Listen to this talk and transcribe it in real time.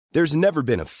There's never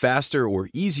been a faster or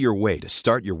easier way to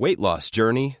start your weight loss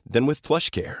journey than with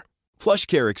PlushCare.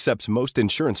 PlushCare accepts most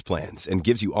insurance plans and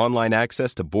gives you online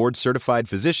access to board-certified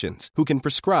physicians who can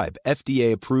prescribe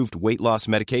FDA-approved weight loss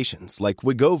medications like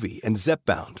Wegovy and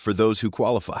Zepbound for those who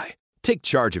qualify. Take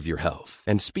charge of your health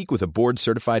and speak with a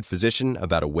board-certified physician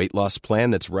about a weight loss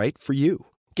plan that's right for you.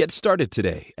 Get started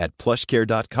today at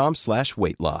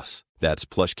plushcare.com/weight-loss. That's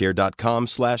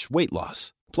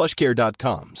plushcare.com/weight-loss.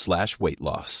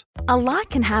 plushcare.com/weight-loss. A lot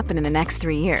can happen in the next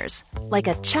 3 years. Like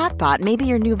a chatbot may be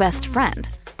your new best friend.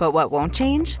 But what won't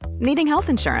change? Needing health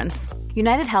insurance.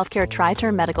 United Healthcare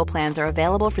Tri-Term Medical Plans are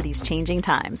available for these changing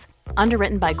times.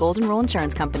 Underwritten by Golden Rule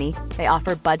Insurance Company, they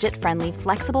offer budget-friendly,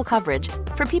 flexible coverage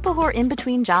for people who are in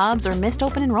between jobs or missed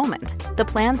open enrollment. The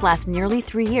plans last nearly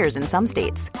 3 years in some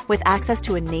states, with access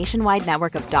to a nationwide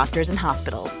network of doctors and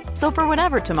hospitals. So for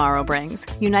whatever tomorrow brings,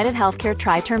 United Healthcare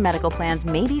Tri-Term Medical Plans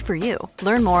may be for you.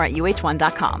 Learn more at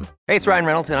uh1.com. Hey, it's Ryan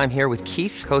Reynolds, and I'm here with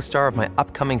Keith, co-star of my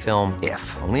upcoming film, If,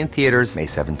 only in theaters May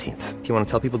 17th. Do you want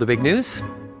to tell people the big news?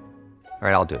 All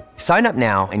right, I'll do it. Sign up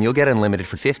now and you'll get unlimited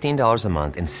for $15 a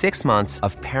month and 6 months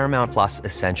of Paramount Plus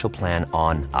Essential Plan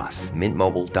on us.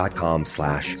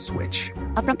 MintMobile.com/switch.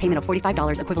 Upfront payment of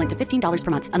 $45 equivalent to $15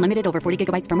 per month. Unlimited over 40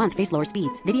 gigabytes per month. Face lower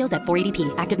speeds. Videos at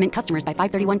 480p. Active Mint customers by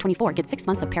 531.24 get 6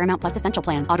 months of Paramount Plus Essential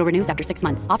Plan. Auto renews after 6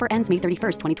 months. Offer ends May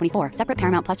 31st, 2024. Separate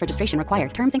Paramount Plus registration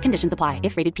required. Terms and conditions apply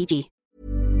if rated PG.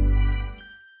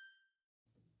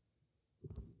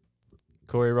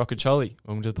 Corey Rocchiccioli,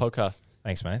 welcome to the podcast.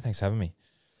 Thanks, mate. Thanks for having me.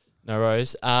 No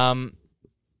worries.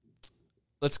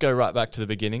 Let's go right back to the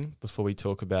beginning before we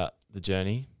talk about the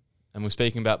journey. And we're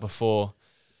speaking about before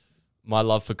my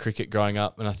love for cricket growing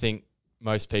up. And I think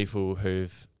most people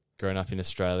who've grown up in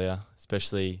Australia,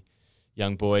 especially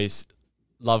young boys,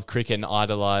 love cricket and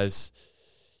idolise,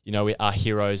 we are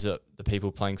heroes of the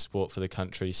people playing sport for the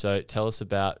country. So tell us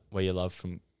about where your love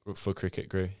for cricket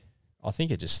grew. I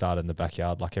think it just started in the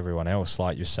backyard like everyone else.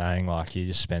 Like you're saying, like you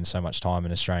just spend so much time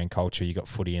in Australian culture. You got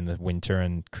footy in the winter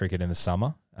and cricket in the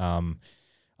summer. I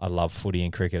love footy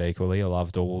and cricket equally. I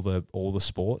loved all the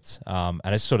sports. And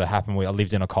it sort of happened I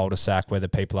lived in a cul-de-sac where the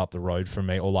people up the road from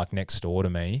me or like next door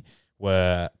to me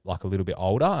were like a little bit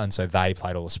older. And so they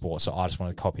played all the sports. So I just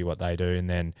wanted to copy what they do. And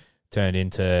then turned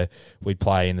into, we'd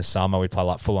play in the summer, we'd play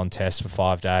like full on tests for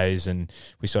 5 days, and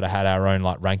we sort of had our own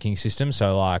like ranking system.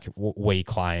 So like we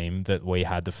claim that we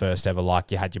had the first ever,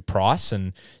 like you had your price,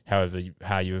 and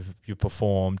how you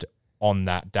performed on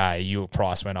that day, your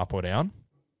price went up or down.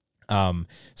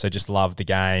 So just loved the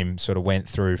game, sort of went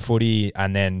through footy,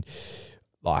 and then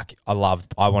like I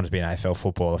wanted to be an AFL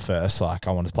footballer first. Like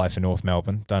I wanted to play for North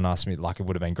Melbourne. Don't ask me, like it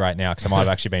would have been great now because I might have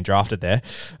actually been drafted there.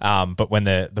 But when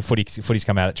the footies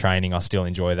come out at training, I still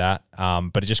enjoy that.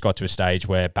 But it just got to a stage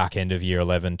where back end of year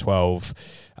 11, 12,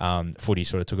 footy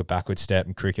sort of took a backward step,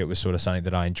 and cricket was sort of something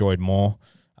that I enjoyed more.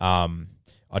 I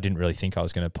didn't really think I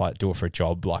was going to do it for a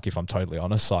job. Like if I'm totally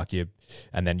honest, you're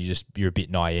a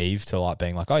bit naive to like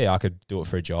being like, oh yeah, I could do it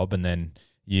for a job. And then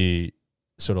you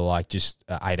sort of like just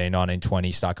 18, 19,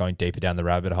 20, start going deeper down the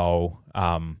rabbit hole,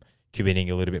 committing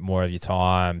a little bit more of your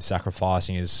time,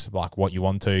 sacrificing is like what you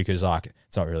want to, because like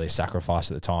it's not really a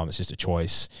sacrifice at the time, it's just a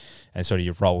choice, and sort of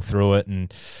you roll through it,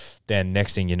 and then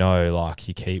next thing you know, like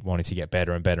you keep wanting to get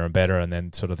better and better and better, and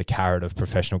then sort of the carrot of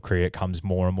professional cricket comes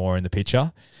more and more in the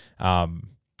picture.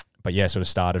 But yeah, sort of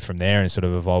started from there and sort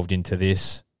of evolved into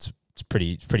this. It's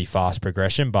pretty fast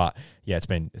progression, but yeah, it's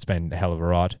been a hell of a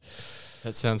ride.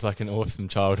 That sounds like an awesome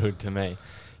childhood to me.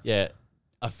 Yeah,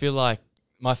 I feel like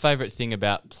my favourite thing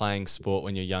about playing sport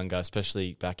when you're younger,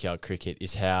 especially backyard cricket,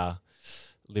 is how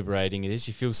liberating it is.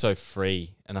 You feel so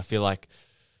free, and I feel like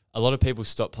a lot of people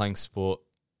stop playing sport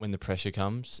when the pressure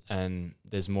comes and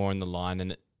there's more on the line,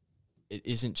 and it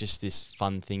isn't just this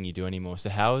fun thing you do anymore. So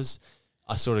how has,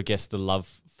 I sort of guess, the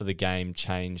love for the game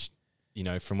changed,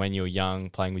 from when you were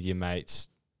young, playing with your mates,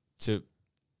 to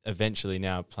eventually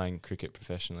now playing cricket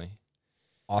professionally?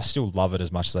 I still love it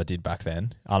as much as I did back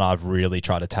then, and I've really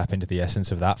tried to tap into the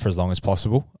essence of that for as long as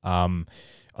possible. I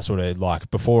sort of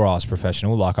like, before I was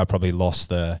professional, like I probably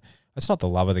lost it's not the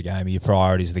love of the game, your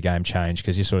priorities of the game change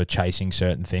because you're sort of chasing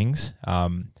certain things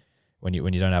when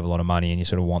you don't have a lot of money and you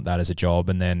sort of want that as a job.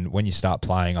 And then when you start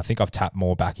playing, I think I've tapped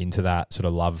more back into that sort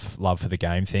of love for the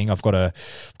game thing. I've got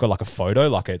like a photo,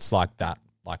 like it's like that,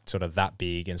 like sort of that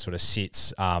big, and sort of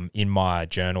sits in my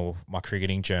journal, my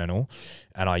cricketing journal,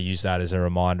 and I use that as a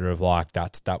reminder of like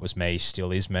that was me,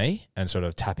 still is me, and sort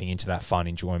of tapping into that fun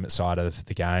enjoyment side of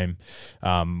the game.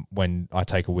 When I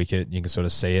take a wicket, you can sort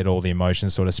of see it, all the emotion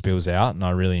sort of spills out, and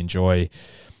I really enjoy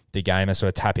the game and sort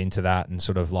of tap into that and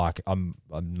sort of like I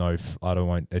admit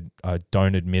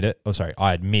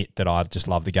that I just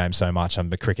love the game so much. I'm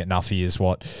the cricket nuffy is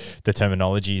what the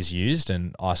terminology is used,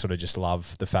 and I sort of just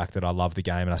love the fact that I love the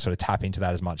game and I sort of tap into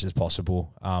that as much as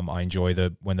possible. I enjoy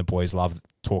when the boys love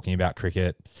talking about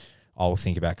cricket. I'll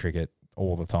think about cricket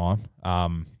all the time.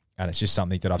 And it's just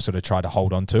something that I've sort of tried to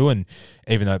hold on to. And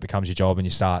even though it becomes your job and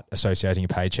you start associating a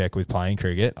paycheck with playing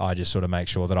cricket, I just sort of make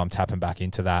sure that I'm tapping back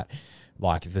into that.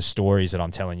 Like the stories that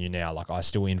I'm telling you now, like I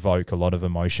still invoke a lot of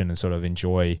emotion and sort of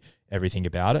enjoy everything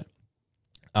about it.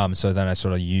 So then I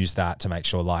sort of use that to make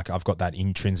sure like I've got that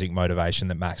intrinsic motivation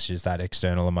that matches that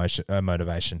external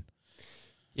motivation.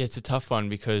 Yeah, it's a tough one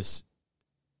because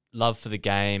love for the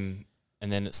game,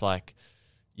 and then it's like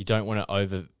you don't want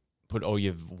to put all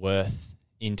your worth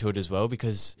into it as well,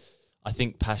 because I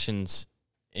think passion's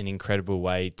an incredible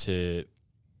way to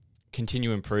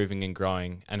continue improving and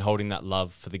growing, and holding that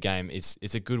love for the game is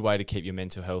a good way to keep your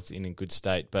mental health in a good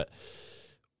state. But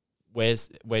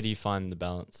where do you find the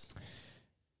balance?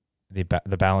 The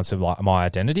balance of like my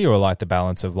identity, or like the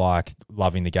balance of like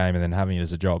loving the game and then having it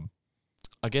as a job?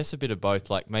 I guess a bit of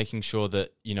both, like making sure that,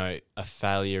 you know, a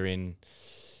failure in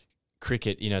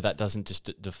cricket, you know, that doesn't just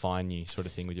define you, sort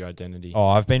of thing, with your identity. Oh,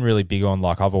 I've been really big on,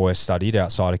 like, I've always studied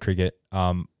outside of cricket.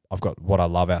 I've got what I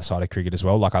love outside of cricket as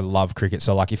well. Like, I love cricket.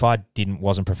 So, like, if I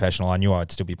wasn't professional, I knew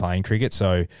I'd still be playing cricket.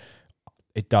 So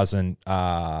it doesn't,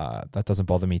 that doesn't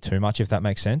bother me too much, if that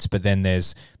makes sense. But then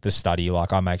there's the study.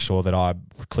 Like, I make sure that I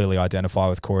clearly identify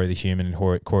with Corey the human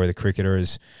and Corey the cricketer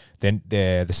as then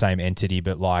they're the same entity,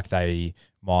 but like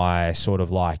my sort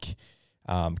of like,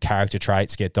 character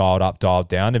traits get dialed up, dialed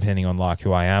down, depending on like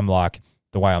who I am. Like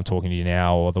the way I'm talking to you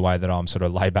now, or the way that I'm sort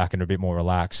of laid back and a bit more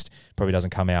relaxed, probably doesn't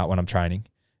come out when I'm training.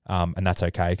 And that's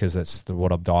okay, because that's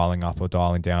what I'm dialing up or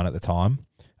dialing down at the time.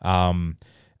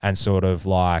 And sort of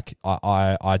like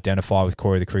I identify with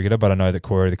Corey the cricketer, but I know that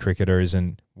Corey the cricketer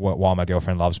isn't why my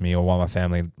girlfriend loves me or why my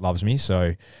family loves me.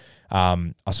 So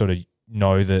I sort of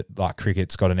know that like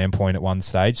cricket's got an endpoint at one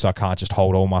stage, so I can't just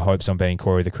hold all my hopes on being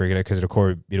Corey the cricketer, because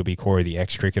it'll be Corey the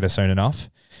ex-cricketer soon enough,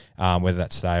 whether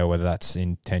that's today or whether that's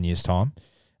in 10 years' time.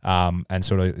 And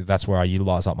sort of that's where I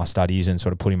utilise up my studies and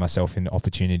sort of putting myself in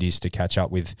opportunities to catch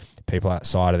up with people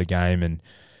outside of the game. And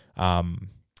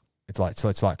it's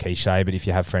like cliche, but if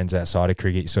you have friends outside of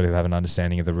cricket, you sort of have an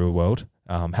understanding of the real world.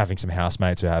 Having some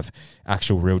housemates who have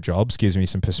actual real jobs gives me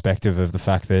some perspective of the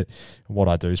fact that what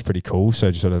I do is pretty cool.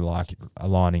 So just sort of like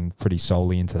aligning pretty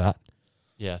solely into that.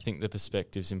 Yeah, I think the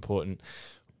perspective's important.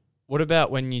 What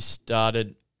about when you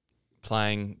started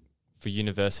playing for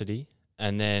university,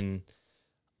 and then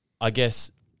I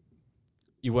guess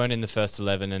you weren't in the first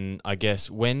 11, and I guess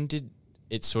when did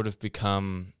it sort of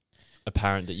become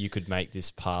apparent that you could make this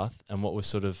path, and what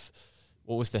was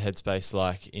the headspace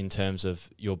like in terms of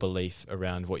your belief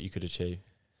around what you could achieve?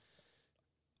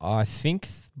 I think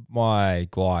my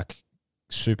like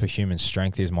superhuman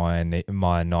strength is my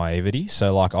naivety.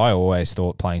 So like I always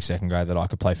thought playing second grade that I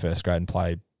could play first grade and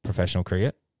play professional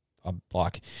cricket. I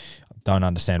don't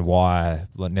understand why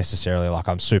necessarily. Like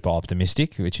I'm super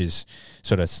optimistic, which is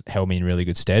sort of held me in really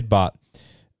good stead. But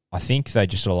I think they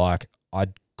just sort of like I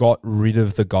got rid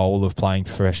of the goal of playing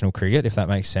professional cricket, if that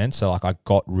makes sense. So like I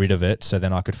got rid of it so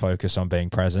then I could focus on being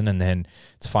present. And then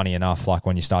it's funny enough, like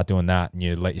when you start doing that and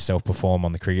you let yourself perform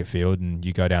on the cricket field and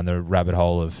you go down the rabbit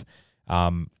hole of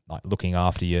like looking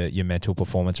after your mental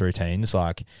performance routines,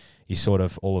 like you sort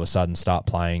of all of a sudden start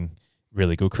playing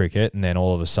really good cricket, and then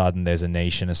all of a sudden there's a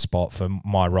niche and a spot for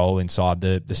my role inside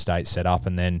the state set up,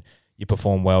 and then you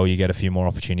perform well, you get a few more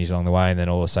opportunities along the way, and then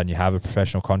all of a sudden you have a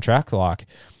professional contract. Like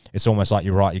it's almost like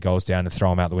you write your goals down and throw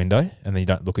them out the window, and then you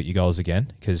don't look at your goals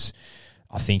again, because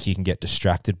I think you can get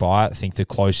distracted by it. I think the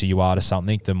closer you are to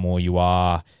something, the more you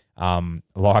are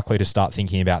likely to start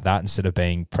thinking about that instead of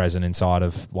being present inside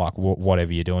of like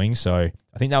whatever you're doing. So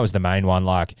I think that was the main one.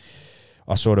 Like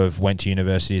I sort of went to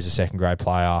university as a second grade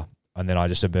player, and then I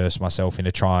just immersed myself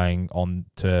into trying on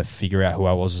to figure out who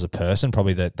I was as a person.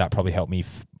 Probably that probably helped me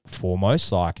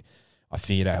foremost. Like I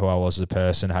figured out who I was as a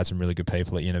person, had some really good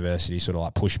people at university sort of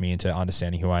like push me into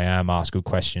understanding who I am, ask good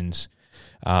questions.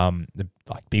 The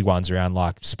like big ones around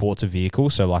like sport's a vehicle,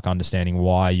 so like understanding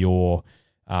why you're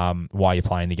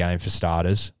playing the game for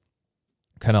starters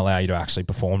can allow you to actually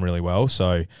perform really well.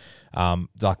 So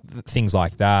like things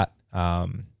like that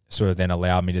sort of then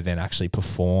allowed me to then actually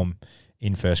perform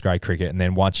in first grade cricket. And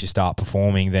then once you start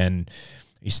performing, then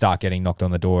you start getting knocked on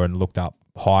the door and looked up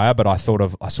higher. But I sort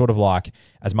of like,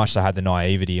 as much as I had the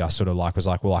naivety, I sort of like was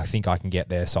like, well, I think I can get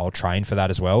there, so I'll train for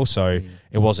that as well. So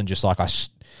it wasn't just like I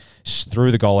threw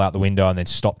the goal out the window and then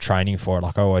stopped training for it.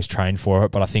 Like I always trained for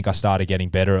it, but I think I started getting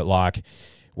better at like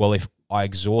well, if I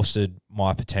exhausted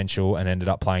my potential and ended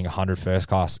up playing 100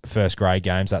 first grade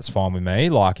games, that's fine with me.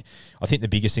 Like, I think the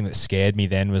biggest thing that scared me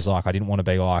then was like, I didn't want to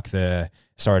be like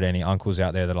sorry to any uncles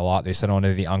out there that are like this, I don't want to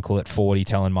be the uncle at 40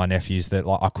 telling my nephews that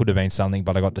like I could have been something,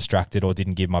 but I got distracted or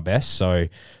didn't give my best. So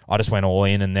I just went all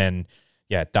in, and then,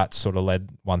 yeah, that sort of led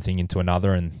one thing into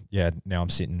another. And yeah, now I'm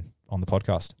sitting on the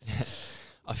podcast.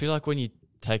 I feel like when you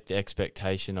take the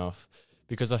expectation off,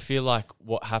 because I feel like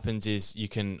what happens is you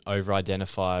can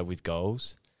over-identify with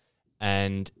goals,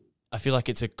 and I feel like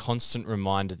it's a constant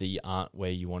reminder that you aren't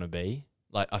where you want to be.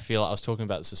 Like, I feel like I was talking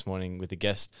about this morning with a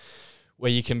guest,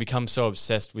 where you can become so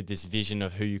obsessed with this vision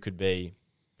of who you could be.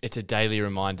 It's a daily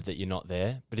reminder that you're not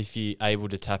there. But if you're able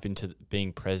to tap into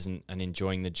being present and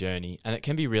enjoying the journey, and it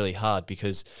can be really hard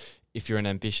because if you're an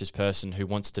ambitious person who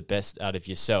wants the best out of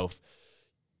yourself,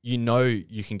 you know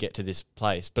you can get to this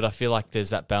place. But I feel like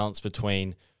there's that balance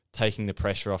between taking the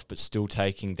pressure off but still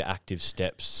taking the active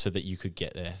steps so that you could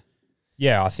get there.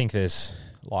 Yeah, I think there's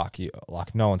like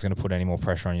no one's going to put any more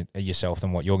pressure on yourself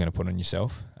than what you're going to put on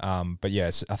yourself. But yeah,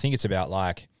 I think it's about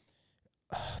like,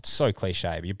 it's so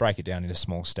cliche, but you break it down into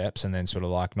small steps, and then sort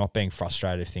of like not being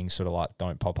frustrated if things sort of like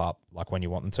don't pop up like when you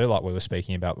want them to, like we were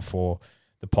speaking about before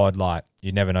the pod. Like,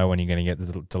 you never know when you're going to get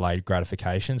the delayed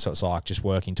gratification. So it's like just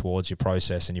working towards your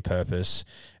process and your purpose,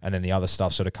 and then the other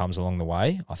stuff sort of comes along the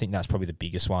way. I think that's probably the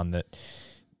biggest one that,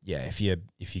 yeah, if you're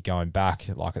going back,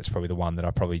 like it's probably the one that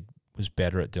I probably was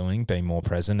better at doing, being more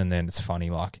present. And then it's funny,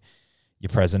 like you're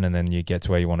present and then you get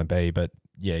to where you want to be. But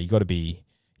yeah, you got to be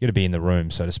in the room,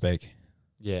 so to speak.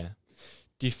 Yeah.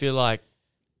 Do you feel like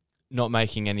not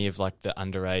making any of like the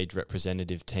underage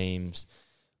representative teams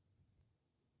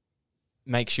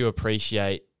makes you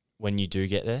appreciate when you do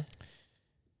get there?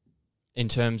 In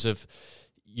terms of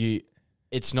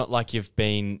it's not like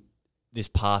this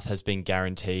path has been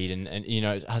guaranteed and you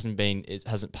know, it hasn't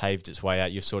paved its way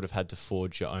out. You've sort of had to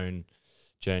forge your own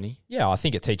journey. Yeah, I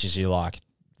think it teaches you like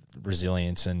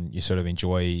resilience, and you sort of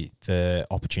enjoy the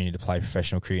opportunity to play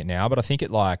professional cricket now. But I think it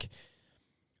like,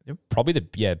 probably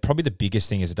the biggest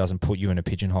thing is it doesn't put you in a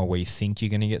pigeonhole where you think you're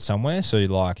going to get somewhere. So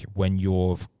like when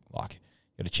you've like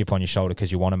got a chip on your shoulder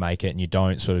because you want to make it and you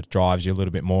don't, sort of drives you a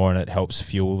little bit more, and it helps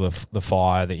fuel the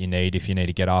fire that you need if you need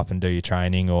to get up and do your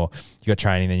training, or you got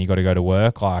training then you got to go to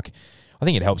work. Like, I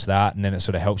think it helps that, and then it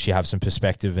sort of helps you have some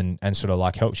perspective and sort of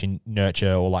like helps you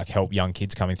nurture or like help young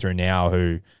kids coming through now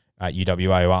who at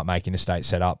UWA who aren't making the state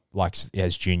set up like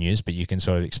as juniors, but you can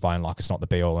sort of explain like it's not the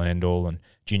be all and end all, and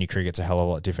junior cricket's a hell of a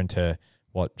lot different to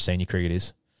what senior cricket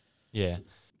is. Yeah.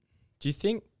 Do you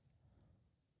think,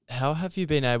 how have you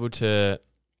been able to,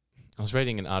 I was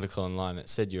reading an article online that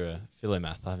said you're a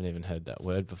philomath. I haven't even heard that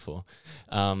word before.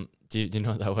 Do you know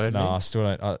what that word means? No, I still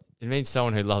don't. It means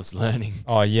someone who loves learning.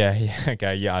 Oh, yeah.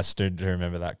 Okay, yeah, I still do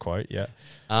remember that quote, yeah.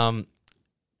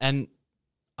 And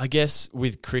I guess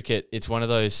with cricket, it's one of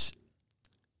those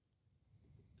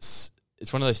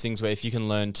things where if you can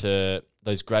learn to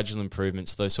those gradual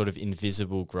improvements, those sort of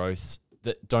invisible growths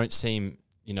that don't seem,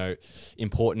 you know,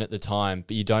 important at the time,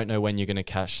 but you don't know when you're going to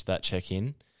cash that check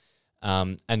in,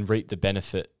 and reap the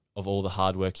benefit of all the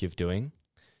hard work you're doing.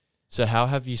 So how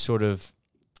have you sort of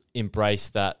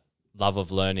embraced that love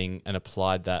of learning and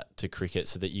applied that to cricket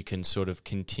so that you can sort of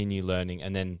continue learning,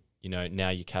 and then, you know, now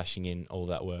you're cashing in all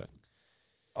that work?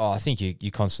 Oh, I think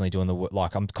you're constantly doing the work.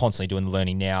 Like, I'm constantly doing the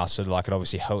learning now, so like it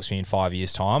obviously helps me in 5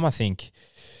 years' time. I think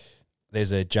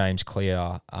there's a James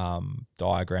Clear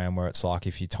diagram where it's like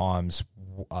if you times,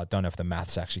 I don't know if the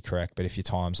math's actually correct, but if you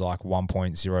times like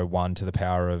 1.01 to the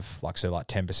power of like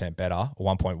 10% better,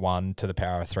 or 1.1 to the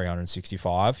power of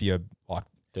 365, you're like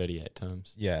 38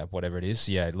 times. Yeah, whatever it is.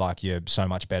 Yeah, like you're so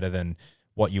much better than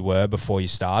what you were before you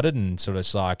started, and sort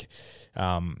of like,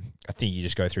 I think you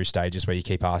just go through stages where you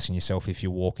keep asking yourself if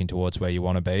you're walking towards where you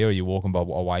want to be or you're walking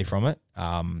away from it.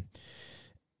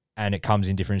 And it comes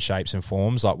in different shapes and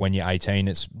forms. Like when you're 18,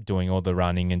 it's doing all the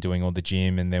running and doing all the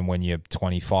gym. And then when you're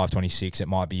 25, 26, it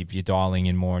might be you're dialing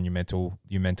in more on your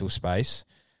mental space.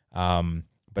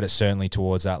 But it's certainly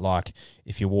towards that, like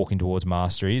if you're walking towards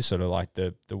mastery, sort of like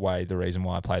the reason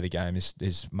why I play the game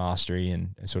is mastery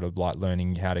and sort of like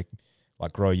learning how to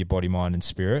like grow your body, mind and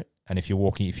spirit. And if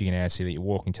you can answer that you're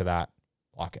walking to that,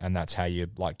 like, and that's how you're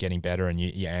like getting better and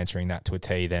you're answering that to a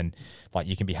T, then like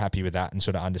you can be happy with that and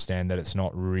sort of understand that it's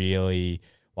not really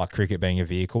like cricket being a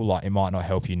vehicle. Like it might not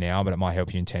help you now, but it might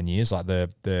help you in 10 years. Like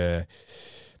the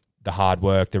hard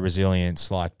work, the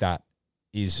resilience, like that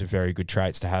is very good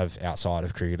traits to have outside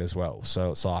of cricket as well.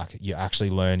 So it's like you're actually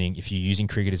learning, if you're using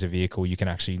cricket as a vehicle, you can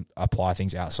actually apply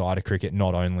things outside of cricket,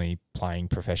 not only playing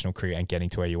professional cricket and getting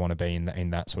to where you want to be in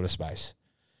that sort of space.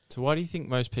 So why do you think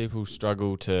most people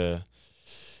struggle to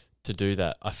to do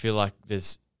that. I feel like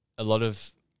there's a lot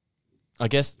of, I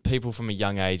guess, people from a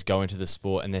young age go into the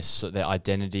sport and their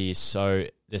identity is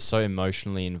they're so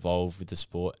emotionally involved with the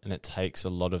sport, and it takes a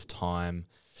lot of time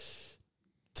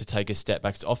to take a step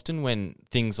back. It's often when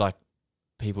things like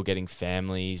people getting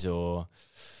families or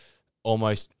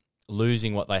almost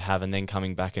losing what they have and then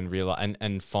coming back and realize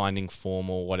and finding form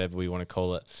or whatever we want to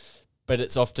call it. But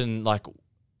it's often like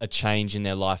a change in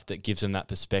their life that gives them that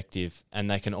perspective, and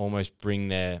they can almost bring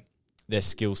their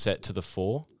skill set to the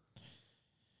fore.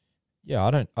 Yeah,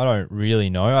 I don't really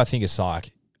know. I think it's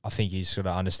like, I think you sort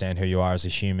of understand who you are as a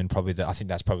human. I think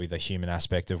that's probably the human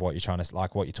aspect of what you're trying to,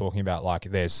 like what you're talking about. Like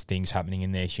there's things happening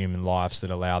in their human lives that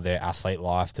allow their athlete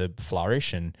life to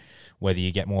flourish, and whether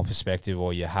you get more perspective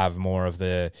or you have more of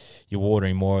you're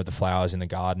watering more of the flowers in the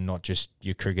garden, not just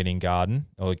your cricketing garden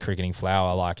or the cricketing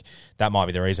flower. Like that might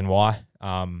be the reason why.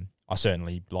 I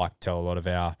certainly like tell a lot of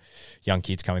our young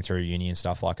kids coming through uni and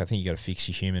stuff, like I think you got to fix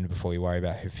your human before you worry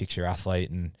about who fix your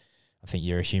athlete, and I think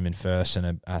you're a human first and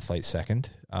an athlete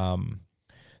second.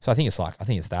 So I think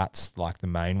that's like the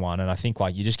main one. And I think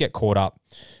like you just get caught up,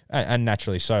 and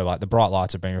naturally so, like the bright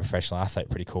lights of being a professional athlete,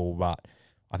 pretty cool. But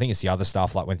I think it's the other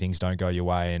stuff, like when things don't go your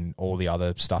way and all the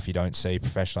other stuff you don't see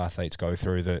professional athletes go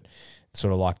through, that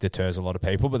sort of like deters a lot of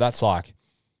people. But that's like,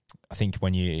 I think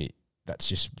that's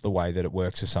just the way that it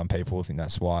works for some people. I think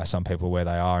that's why some people are where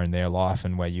they are in their life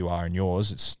and where you are in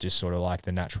yours. It's just sort of like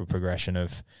the natural progression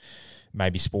of,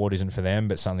 maybe sport isn't for them,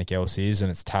 but something else is, and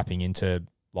it's tapping into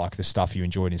like the stuff you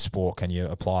enjoyed in sport. Can you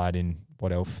apply it in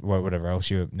whatever else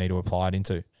you need to apply it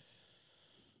into?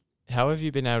 How have you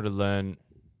been able to learn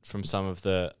from some of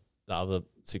the other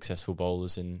successful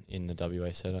bowlers in the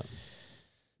WA setup?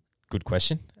 Good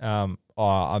question. I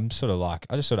just sort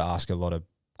of ask a lot of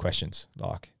questions,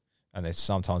 like, and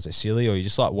sometimes they're silly, or you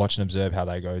just like watch and observe how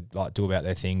they go, like do about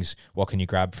their things. What can you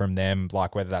grab from them?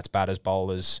 Like whether that's batters,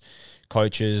 bowlers,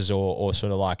 coaches, or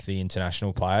sort of like the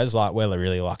international players. Like we're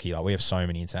really lucky. Like we have so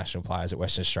many international players at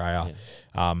Western Australia,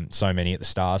 so many at the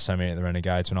Stars, so many at the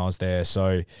Renegades when I was there.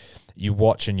 So you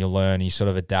watch and you learn, and you sort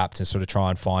of adapt and sort of try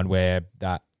and find where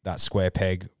that square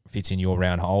peg fits in your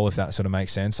round hole, if that sort of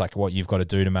makes sense, like what you've got to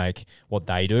do to make what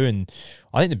they do. And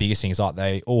I think the biggest thing is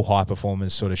like all high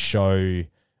performers sort of show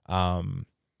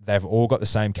they've all got the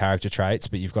same character traits,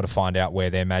 but you've got to find out where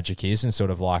their magic is and sort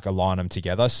of like align them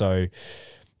together. So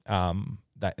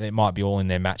that it might be all in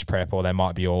their match prep, or they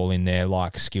might be all in their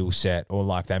like skill set, or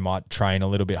like they might train a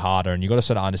little bit harder, and you've got to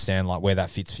sort of understand like where that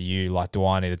fits for you. Like, do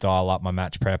I need to dial up my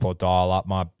match prep or dial up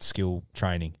my skill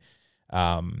training?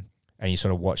 And you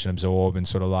sort of watch and absorb and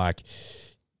sort of like,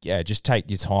 just take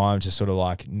your time to sort of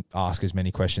like ask as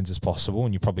many questions as possible.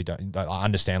 And you probably don't, I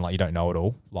understand like you don't know it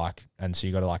all, like, and so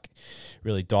you got to like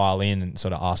really dial in and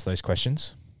sort of ask those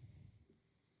questions.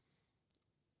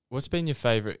 What's been your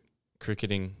favourite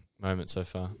cricketing moment so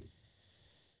far?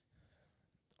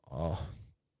 Oh,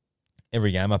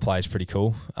 every game I play is pretty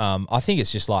cool. I think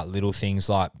it's just like little things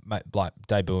like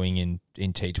debuting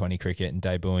in T20 cricket and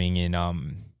debuting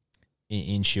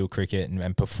in Shield cricket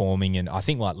and performing, and I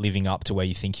think like living up to where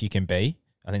you think you can be.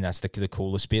 I think that's the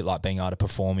coolest bit, like being able to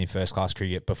perform in first class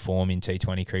cricket, perform in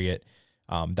T20 cricket.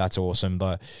 That's awesome.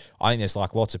 But I think there's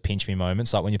like lots of pinch me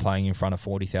moments, like when you're playing in front of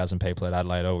 40,000 people at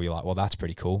Adelaide Oval, you're like, well, that's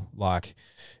pretty cool. Like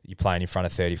you're playing in front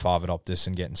of 35 at Optus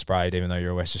and getting sprayed, even though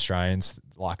you're a West Australian,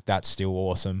 like that's still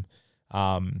awesome.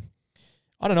 I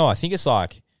don't know. I think it's a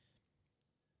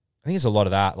lot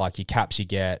of that, like your caps you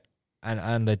get,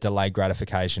 and the delayed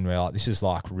gratification where like this is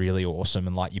like really awesome,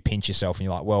 and like you pinch yourself and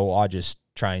you're like, well, I just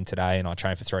trained today and I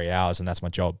trained for 3 hours and that's my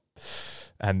job,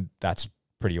 and that's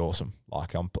pretty awesome.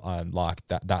 Like I'm like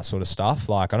that sort of stuff.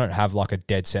 Like I don't have like a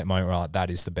dead set moment where like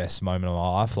that is the best moment of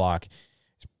my life. Like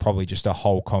it's probably just a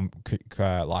whole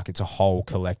like it's a whole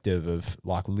collective of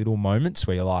like little moments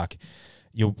where you're like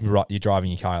you're driving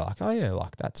your car, you're like, oh yeah,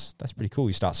 like that's pretty cool.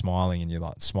 You start smiling and you're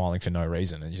like smiling for no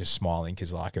reason, and you're just smiling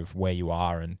because like of where you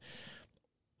are, and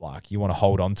like you want to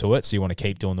hold on to it, so you want to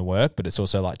keep doing the work. But it's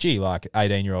also like, gee, like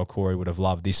 18-year-old Corey would have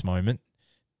loved this moment.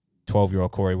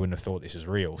 12-year-old Corey wouldn't have thought this is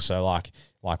real. So like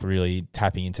really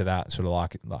tapping into that, sort of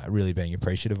like really being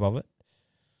appreciative of it.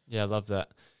 Yeah, I love that.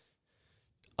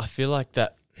 I feel like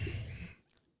that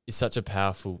is such a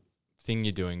powerful thing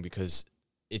you're doing, because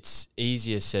it's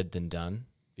easier said than done,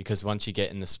 because once you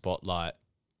get in the spotlight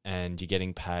and you're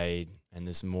getting paid and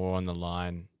there's more on the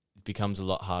line, it becomes a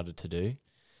lot harder to do.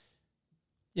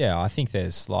 Yeah, I think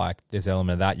there's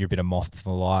element of that. You're a bit of moth to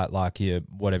the light, like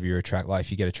whatever you attract. Like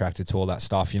if you get attracted to all that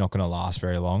stuff, you're not going to last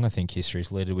very long. I think history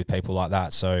is littered with people like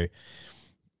that. So,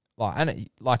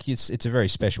 it's a very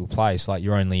special place. Like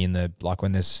you're only in the, like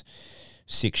when there's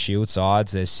 6 shield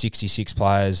sides. There's 66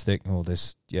 players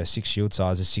there's 6 shield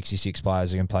sides. There's 66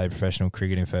 players that can play professional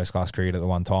cricket in first class cricket at the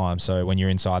one time. So when you're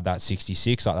inside that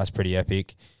 66, like, that's pretty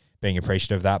epic. Being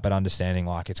appreciative of that, but understanding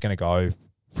like it's going to go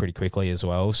pretty quickly as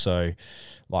well. So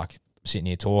like sitting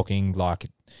here talking, like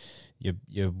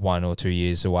you're 1 or 2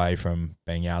 years away from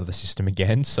being out of the system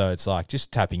again. So it's like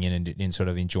just tapping in and sort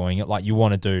of enjoying it. Like you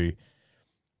want to do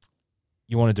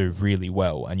really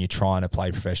well, and you're trying to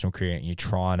play professional cricket and you're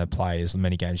trying to play as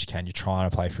many games as you can. You're trying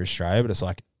to play for Australia, but it's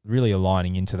like really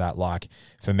aligning into that, like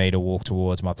for me to walk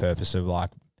towards my purpose of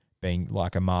like being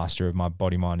like a master of my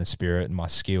body, mind and spirit and my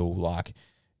skill. Like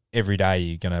every day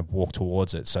you're going to walk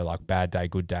towards it. So like bad day,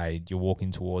 good day, you're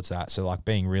walking towards that. So like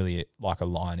being really like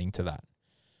aligning to that.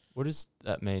 What does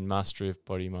that mean, mastery of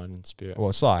body, mind and spirit? Well,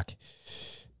 it's like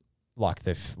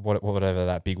whatever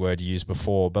that big word you used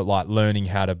before, but like learning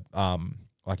how to,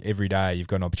 like every day you've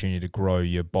got an opportunity to grow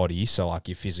your body. So like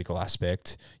your physical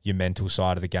aspect, your mental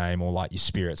side of the game, or like your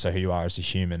spirit. So who you are as a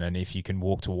human. And if you can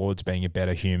walk towards being a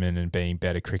better human and being a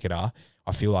better cricketer,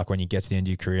 I feel like when you get to the end of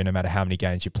your career, no matter how many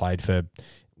games you played for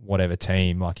whatever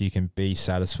team, like you can be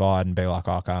satisfied and be like,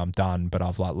 okay, I'm done, but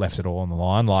I've like left it all on the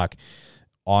line. Like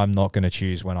I'm not going to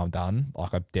choose when I'm done.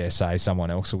 Like I dare say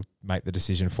someone else will make the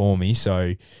decision for me.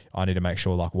 So I need to make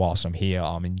sure like whilst I'm here,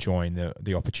 I'm enjoying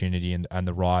the opportunity and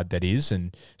the ride that is,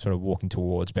 and sort of walking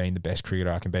towards being the best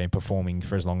cricketer I can be and performing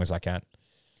for as long as I can.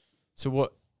 So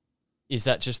what, is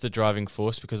that just the driving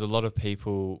force? Because a lot of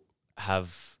people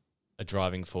have a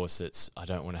driving force that's, I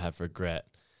don't want to have regret,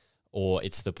 or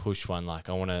it's the push one. Like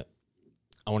I want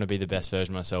to be the best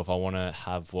version of myself. I want to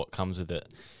have what comes with it.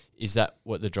 Is that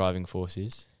what the driving force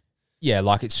is? Yeah,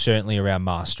 like it's certainly around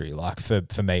mastery. Like for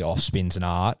me, off spin's an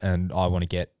art, and I want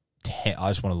to I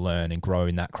just want to learn and grow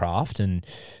in that craft, and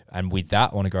with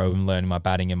that, I want to grow and learn my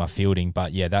batting and my fielding.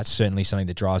 But yeah, that's certainly something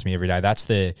that drives me every day. That's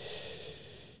the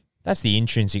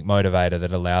intrinsic motivator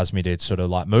that allows me to sort of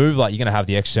like move. Like you're gonna have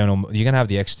the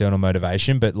external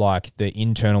motivation, but like the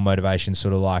internal motivation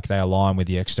sort of like they align with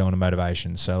the external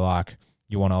motivation. So like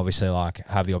you want to obviously like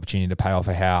have the opportunity to pay off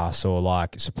a house or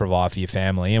like provide for your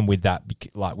family, and with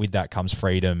that comes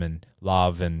freedom and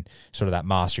love and sort of that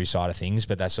mastery side of things.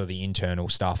 But that's sort of the internal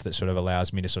stuff that sort of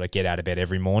allows me to sort of get out of bed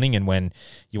every morning. And when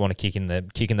you want to kick in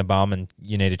the bum and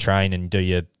you need to train and do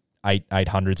your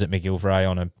 800s at McGillivray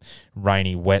on a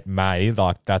rainy, wet May,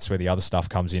 like that's where the other stuff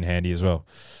comes in handy as well.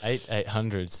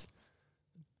 800s,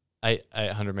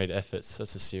 800 metre efforts.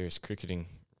 That's a serious cricketing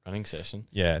running session.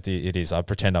 Yeah, it is. I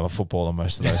pretend I'm a footballer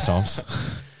most of those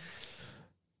times.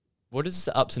 What is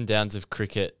the ups and downs of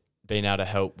cricket been able to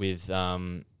help with?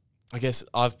 I guess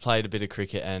I've played a bit of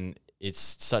cricket and it's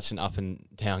such an up and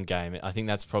down game. I think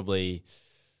that's probably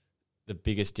the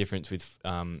biggest difference with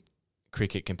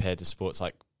cricket compared to sports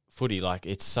like footy. Like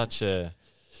it's such a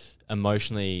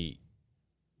emotionally,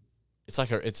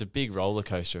 it's a big roller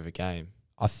coaster of a game.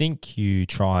 I think you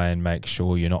try and make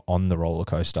sure you're not on the roller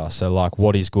coaster. So like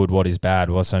what is good, what is bad?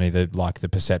 What's only the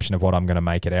perception of what I'm going to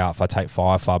make it out. If I take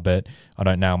five, but I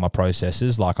don't nail my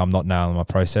processes, like I'm not nailing my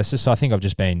processes. So I think you're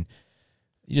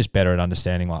just better at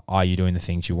understanding, like, are you doing the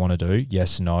things you want to do?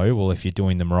 Yes, no. Well, if you're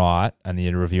doing them right and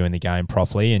you're reviewing the game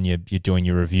properly and you're doing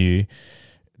your review,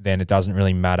 then it doesn't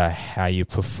really matter how you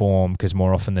perform, because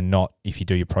more often than not, if you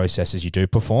do your processes, you do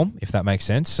perform, if that makes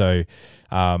sense. So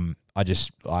I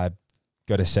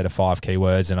got a set of 5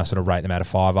 keywords and I sort of rate them out of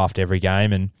 5 after every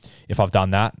game. And if I've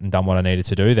done that and done what I needed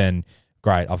to do, then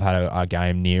great, I've had a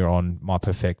game near on my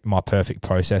perfect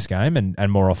process game.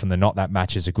 And more often than not, that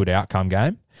matches a good outcome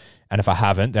game. And if I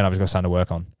haven't, then I've just got something to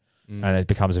work on. And it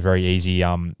becomes a very easy,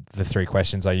 the 3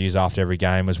 questions I use after every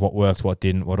game was what worked, what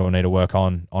didn't, what do I need to work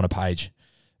on a page.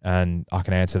 And I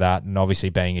can answer that. And obviously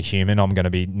being a human, I'm going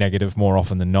to be negative more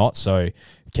often than not. So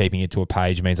keeping it to a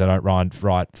page means I don't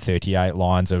write 38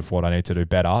 lines of what I need to do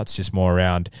better. It's just more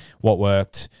around what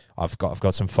worked. I've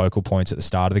got some focal points at the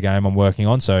start of the game I'm working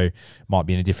on. So might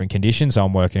be in a different condition. So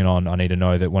I'm working on, I need to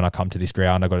know that when I come to this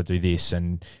ground, I've got to do this.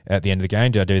 And at the end of the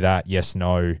game, did I do that? Yes,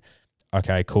 no.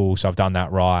 Okay, cool. So I've done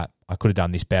that right. I could have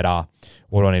done this better.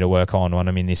 What do I need to work on? When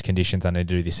I'm in these conditions, I need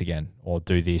to do this again or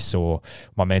do this, or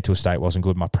my mental state wasn't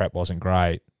good, my prep wasn't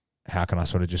great. How can I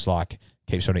sort of just like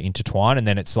keep sort of intertwined? And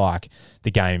then it's like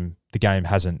the game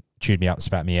hasn't chewed me up and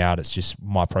spat me out. It's just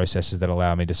my processes that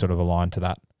allow me to sort of align to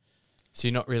that. So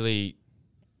you're not really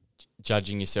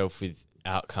judging yourself with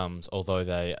outcomes, although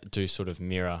they do sort of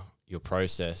mirror your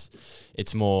process.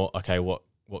 It's more, okay, what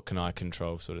can I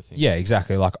control sort of thing? Yeah,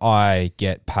 exactly. Like I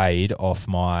get paid off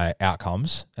my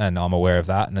outcomes and I'm aware of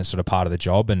that, and it's sort of part of the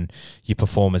job, and you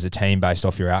perform as a team based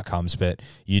off your outcomes, but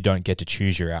you don't get to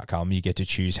choose your outcome. You get to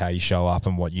choose how you show up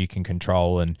and what you can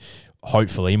control. And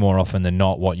hopefully more often than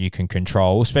not what you can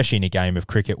control, especially in a game of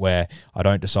cricket where I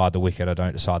don't decide the wicket, I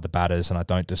don't decide the batters, and I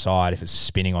don't decide if it's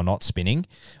spinning or not spinning.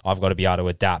 I've got to be able to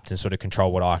adapt and sort of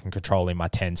control what I can control in my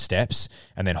 10 steps.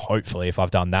 And then hopefully if I've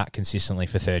done that consistently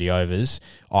for 30 overs,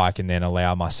 I can then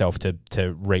allow myself to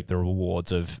reap the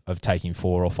rewards of taking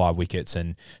 4 or 5 wickets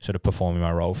and sort of performing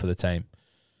my role for the team.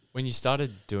 When you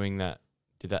started doing that,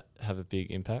 did that have a big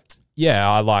impact?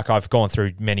 Yeah, I've gone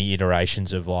through many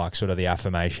iterations of like sort of the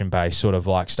affirmation based sort of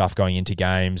like stuff going into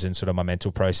games and sort of my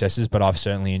mental processes, but I've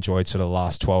certainly enjoyed sort of the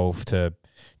last 12 to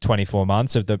 24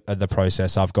 months of the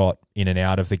process I've got in and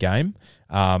out of the game,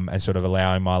 and sort of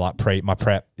allowing my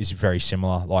prep is very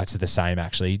similar, like it's the same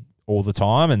actually all the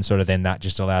time, and sort of then that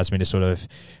just allows me to sort of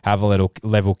have a little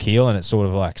level keel, and it's sort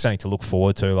of like something to look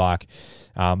forward to. Like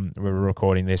we're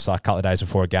recording this like a couple of days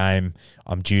before a game.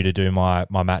 I'm due to do my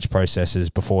match processes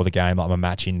before the game, like my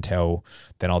match intel.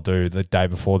 Then I'll do the day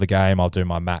before the game. I'll do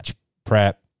my match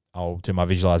prep. I'll do my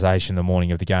visualization the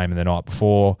morning of the game and the night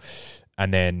before,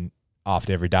 and then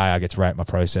after every day I get to rate my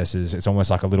processes. It's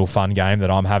almost like a little fun game that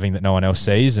I'm having that no one else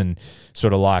sees, and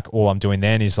sort of like all I'm doing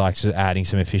then is like sort of adding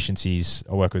some efficiencies.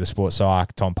 I work with a sports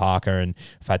psych, Tom Parker, and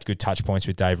I've had good touch points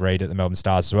with Dave Reed at the Melbourne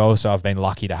Stars as well. So I've been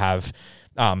lucky to have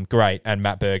great, and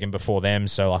Matt Bergen before them.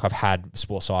 So like I've had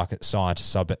sports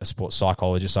scientists, sports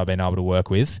psychologists I've been able to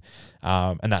work with,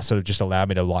 and that sort of just allowed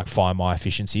me to like find my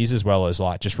efficiencies, as well as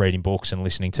like just reading books and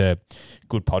listening to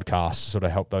good podcasts, sort of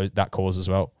help that cause as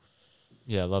well.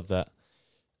 Yeah, I love that.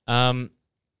 How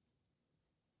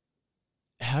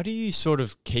do you sort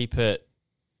of keep it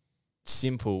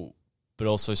simple but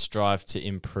also strive to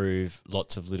improve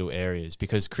lots of little areas?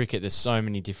 Because cricket, there's so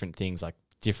many different things, like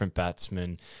different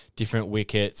batsmen, different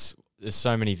wickets. There's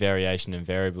so many variation and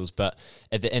variables, but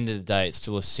at the end of the day, it's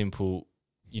still a simple,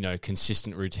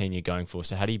 consistent routine you're going for.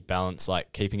 So how do you balance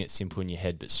like keeping it simple in your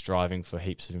head but striving for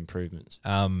heaps of improvements?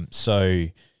 So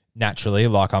naturally,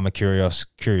 like I'm a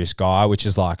curious guy, which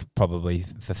is like probably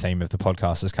the theme of the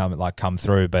podcast has come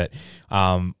through. But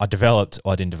I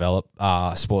didn't develop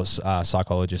sports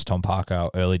psychologist Tom Parker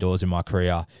early doors in my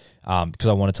career, because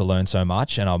I wanted to learn so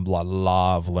much, and I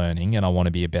love learning, and I want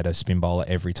to be a better spin bowler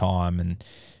every time. And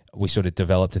we sort of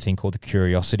developed a thing called the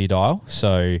curiosity dial.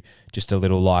 So just a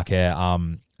little like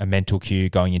a mental cue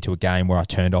going into a game where I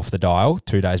turned off the dial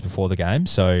 2 days before the game.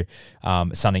 So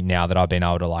it's something now that I've been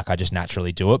able to I just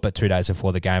naturally do it. But 2 days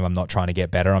before the game, I'm not trying to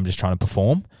get better. I'm just trying to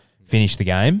perform, finish the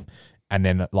game. And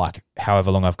then like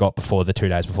however long I've got before the 2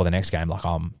 days before the next game, like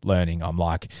I'm learning. I'm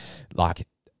like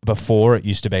before it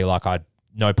used to be like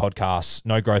no podcasts,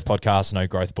 no growth podcasts, no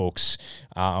growth books,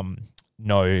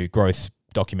 no growth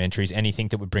documentaries, anything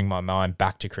that would bring my mind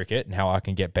back to cricket and how I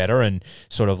can get better. And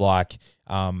sort of like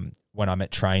when I'm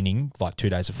at training, like 2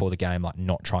 days before the game, like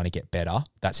not trying to get better.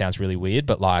 That sounds really weird,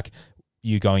 but like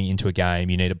you going into a game,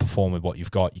 you need to perform with what you've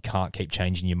got. You can't keep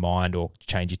changing your mind or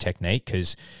change your technique,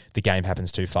 because the game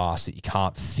happens too fast that you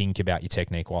can't think about your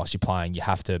technique whilst you're playing. You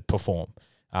have to perform.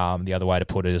 The other way to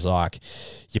put it is like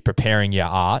you're preparing your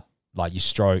art, like your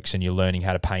strokes, and you're learning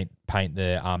how to paint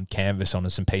the canvas on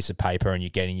some piece of paper, and you're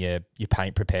getting your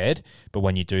paint prepared. But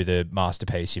when you do the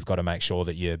masterpiece, you've got to make sure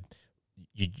that you're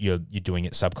doing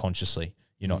it subconsciously.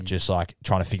 You're not just like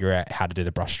trying to figure out how to do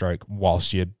the brush stroke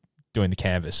whilst you're doing the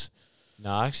canvas. No,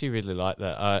 I actually really like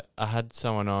that. I had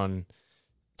someone on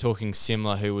talking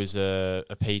similar who was a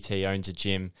PT, owns a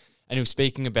gym, and he was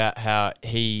speaking about how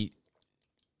he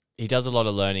does a lot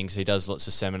of learning, so he does lots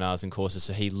of seminars and courses,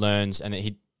 so he learns, and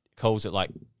he calls it like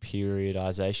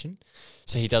periodization.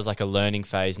 So he does like a learning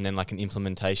phase and then like an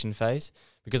implementation phase,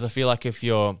 because I feel like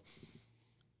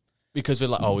because we're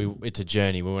like, it's a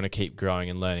journey, we want to keep growing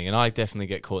and learning, and I definitely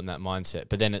get caught in that mindset.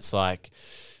 But then it's like,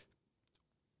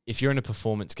 if you're in a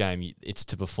performance game, it's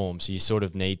to perform, so you sort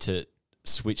of need to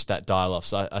switch that dial off.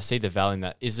 So I see the value in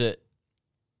that. Is it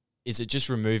just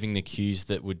removing the cues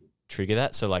that would trigger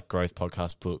that? So like growth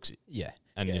podcast books,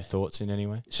 and your thoughts in any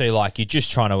way? So you're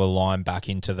just trying to align back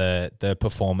into the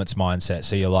performance mindset.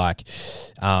 So you're like,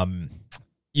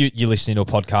 you're listening to a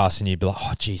podcast and you'd be like,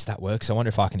 oh, geez, that works. I wonder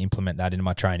if I can implement that into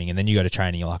my training. And then you go to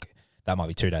training, you're like, that might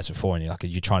be 2 days before, and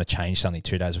you're trying to change something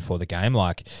 2 days before the game.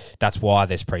 Like, that's why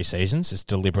there's pre-seasons. It's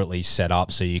deliberately set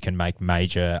up so you can make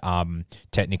major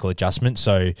technical adjustments.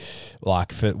 So,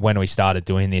 like, for when we started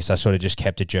doing this, I sort of just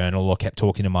kept a journal or kept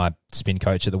talking to my spin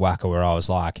coach at the Wacker, where I was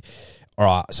like, all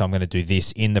right, so I'm going to do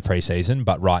this in the pre-season,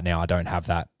 but right now I don't have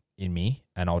that in me,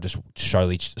 and I'll just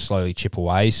slowly chip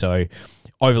away. So,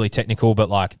 overly technical, but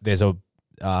like there's a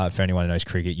for anyone who knows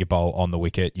cricket, you bowl on the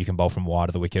wicket. You can bowl from wide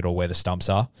of the wicket or where the stumps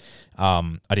are.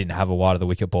 I didn't have a wide of the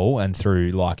wicket ball, and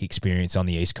through like experience on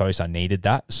the East Coast, I needed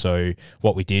that. So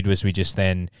what we did was we just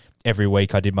then every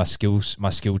week I did my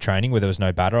skill training where there was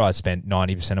no batter. I spent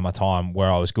 90% of my time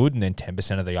where I was good, and then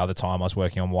 10% of the other time I was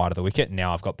working on wide of the wicket. And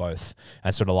now I've got both,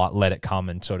 and sort of like let it come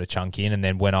and sort of chunk in. And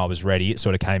then when I was ready, it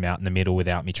sort of came out in the middle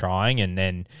without me trying, and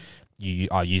then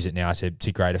I use it now to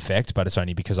great effect, but it's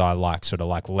only because I let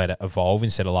it evolve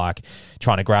instead of like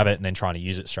trying to grab it and then trying to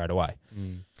use it straight away.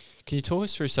 Can you talk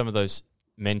us through some of those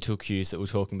mental cues that we were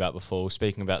talking about before,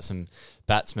 speaking about some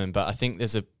batsmen, but I think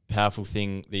there's a powerful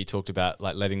thing that you talked about,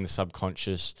 like letting the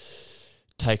subconscious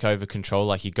take over control.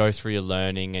 Like you go through your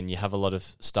learning and you have a lot of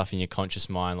stuff in your conscious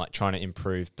mind, like trying to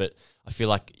improve, but I feel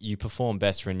like you perform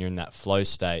best when you're in that flow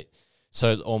state.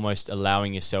 So almost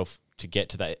allowing yourself to get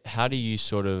to that. How do you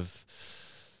sort of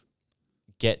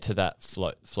get to that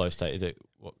flow state?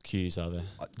 What cues are there?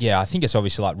 Yeah, I think it's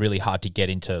obviously like really hard to get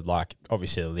into. Like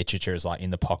obviously the literature is like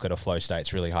in the pocket of flow state.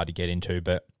 It's really hard to get into,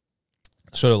 but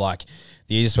sort of like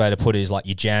the easiest way to put it is like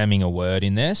you're jamming a word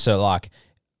in there. So like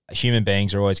human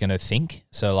beings are always going to think.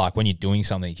 So like when you're doing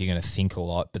something, you're going to think a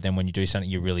lot, but then when you do something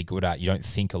you're really good at, you don't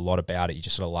think a lot about it. You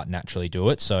just sort of like naturally do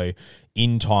it. So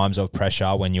in times of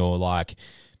pressure, when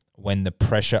the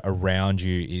pressure around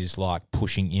you is like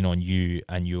pushing in on you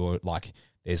and you're like,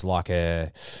 there's like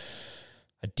a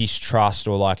distrust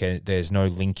or like there's no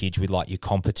linkage with like your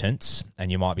competence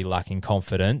and you might be lacking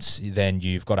confidence, then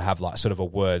you've got to have like sort of a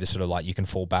word that sort of like you can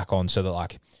fall back on so that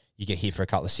like you get hit for a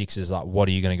couple of sixes, like what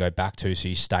are you going to go back to so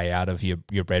you stay out of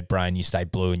your red brain, you stay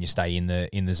blue and you stay in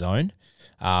the zone.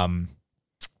 And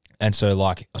so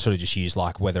like I sort of just use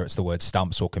like whether it's the word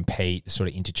stumps or compete, sort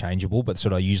of interchangeable, but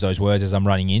sort of use those words as I'm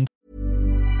running in.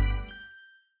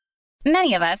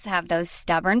 Many of us have those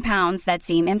stubborn pounds that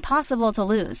seem impossible to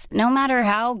lose, no matter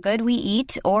how good we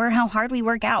eat or how hard we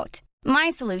work out. My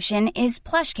solution is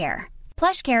PlushCare.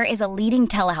 PlushCare is a leading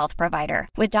telehealth provider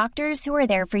with doctors who are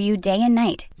there for you day and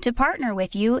night to partner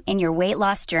with you in your weight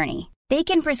loss journey. They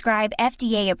can prescribe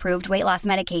FDA-approved weight loss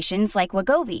medications like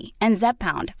Wegovy and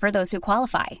Zepbound for those who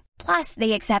qualify. Plus,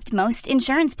 they accept most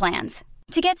insurance plans.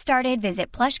 To get started,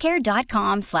 visit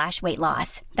plushcare.com/weight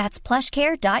loss. That's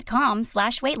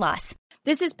plushcare.com/weight loss.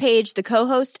 This is Paige, the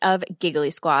co-host of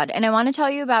Giggly Squad, and I want to tell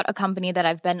you about a company that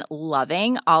I've been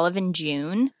loving, Olive &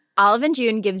 June. Olive &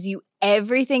 June gives you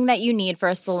everything that you need for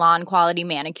a salon-quality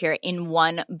manicure in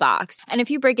one box. And if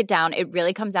you break it down, it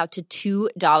really comes out to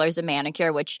 $2 a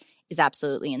manicure, which is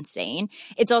absolutely insane.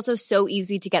 It's also so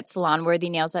easy to get salon-worthy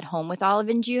nails at home with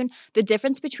Olive & June. The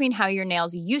difference between how your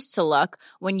nails used to look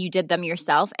when you did them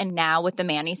yourself and now with the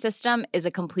Mani system is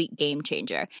a complete game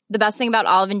changer. The best thing about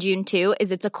Olive & June, too,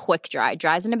 is it's a quick dry.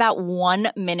 Dries in about 1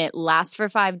 minute, lasts for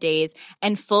 5 days,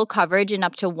 and full coverage in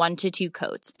up to 1 to 2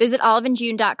 coats. Visit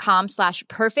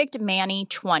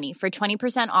oliveandjune.com/perfectmani20 for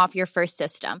 20% off your first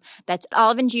system. That's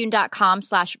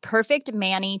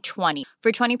oliveandjune.com/perfectmani20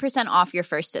 for 20% off your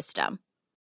first system.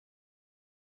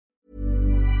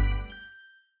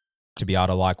 To be able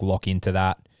to like lock into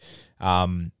that.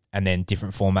 And then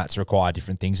different formats require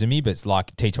different things of me, but it's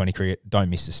like T20 cricket, don't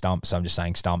miss the stumps. I'm just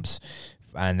saying stumps.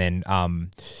 And then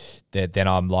then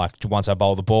I'm like, once I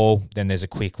bowl the ball, then there's a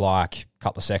quick like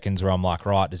couple of seconds where I'm like,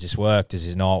 right, does this work? Does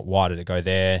this not? Why did it go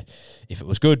there? If it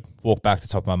was good, walk back to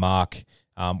the top of my mark.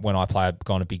 When I play, I've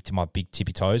gone to my big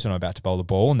tippy toes when I'm about to bowl the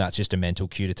ball, and that's just a mental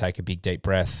cue to take a big deep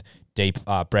breath,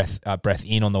 breath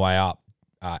in on the way up,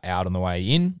 out on the way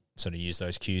in. Sort of use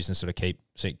those cues and sort of keep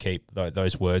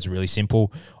those words really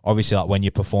simple. Obviously, like when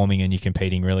you're performing and you're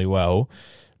competing really well,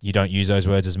 you don't use those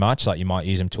words as much. Like you might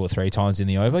use them 2 or 3 times in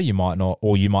the over. You might not,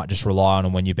 or you might just rely on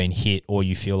them when you've been hit, or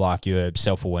you feel like your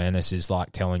self-awareness is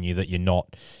like telling you that you're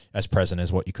not as present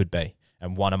as what you could be.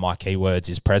 And one of my keywords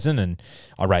is present, and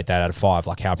I rate that out of 5.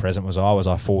 Like how present was I? Was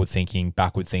I forward thinking,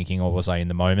 backward thinking, or was I in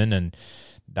the moment? And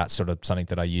that's sort of something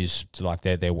that I use to like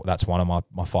that's one of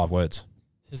my 5 words.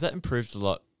 Has that improved a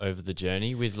lot over the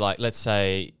journey with like, let's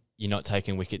say you're not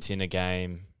taking wickets in a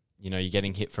game, you're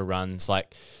getting hit for runs.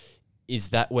 Like, is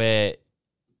that where,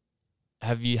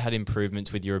 have you had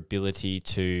improvements with your ability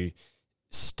to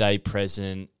stay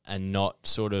present and not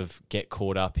sort of get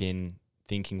caught up in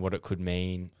thinking what it could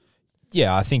mean?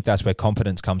 Yeah, I think that's where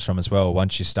confidence comes from as well.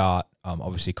 Once you start,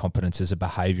 obviously confidence is a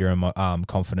behavior, and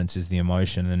confidence is the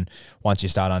emotion. And once you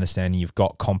start understanding you've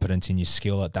got confidence in your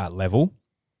skill at that level,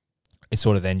 it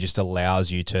sort of then just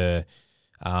allows you to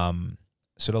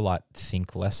sort of like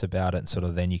think less about it, and sort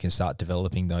of then you can start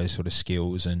developing those sort of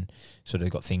skills and sort of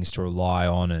got things to rely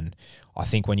on. And I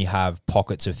think when you have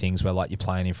pockets of things where like you're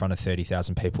playing in front of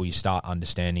 30,000 people, you start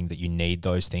understanding that you need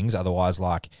those things. Otherwise,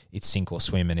 like it's sink or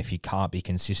swim. And if you can't be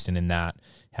consistent in that,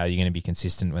 how are you going to be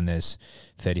consistent when there's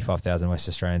 35,000 West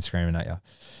Australians screaming at you?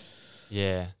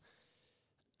 Yeah.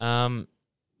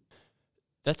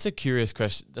 That's a curious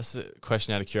question. That's a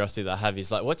question out of curiosity that I have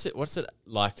is like, what's it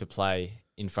like to play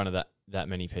in front of that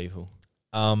many people?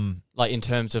 Like in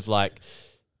terms of like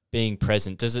being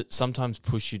present, does it sometimes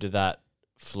push you to that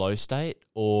flow state,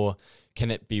 or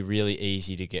can it be really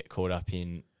easy to get caught up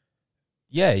in?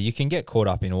 Yeah, you can get caught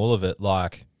up in all of it.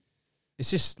 Like,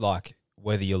 it's just like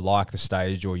whether you like the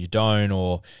stage or you don't,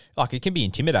 or like it can be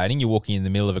intimidating. You're walking in the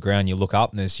middle of a ground, you look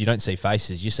up and you don't see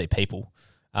faces, you see people.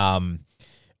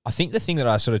 I think the thing that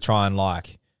I sort of try and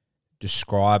like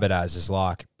describe it as is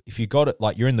like, if you got it,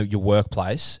 like you're in your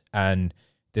workplace and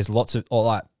there's lots of, or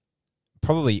like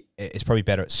it's probably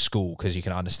better at school because you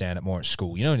can understand it more at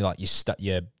school. You know, like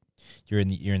you're in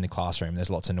the classroom,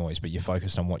 there's lots of noise, but you're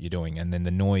focused on what you're doing. And then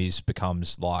the noise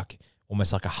becomes like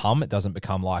almost like a hum. It doesn't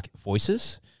become like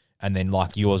voices. And then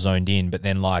like you're zoned in, but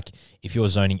then like if you're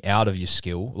zoning out of your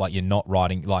skill, like you're not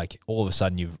writing, like all of a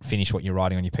sudden you've finished what you're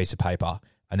writing on your piece of paper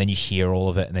and then you hear all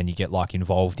of it and then you get like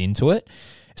involved into it.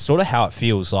 It's sort of how it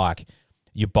feels like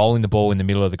you're bowling the ball in the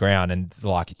middle of the ground and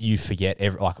like you forget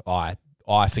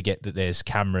I forget that there's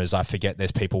cameras. I forget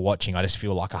there's people watching. I just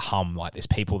feel like a hum, like there's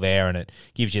people there and it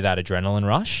gives you that adrenaline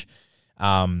rush.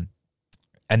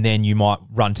 And then you might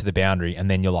run to the boundary and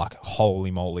then you're like,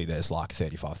 holy moly, there's like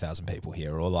 35,000 people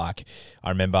here. Or like, I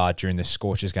remember during the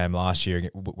Scorchers game last year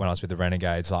when I was with the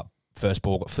Renegades, like first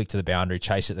ball got flicked to the boundary,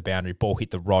 chased at the boundary, ball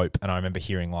hit the rope. And I remember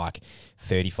hearing like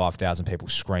 35,000 people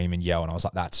scream and yell. And I was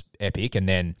like, that's epic. And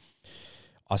then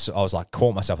I was like,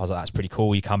 caught myself. I was like, that's pretty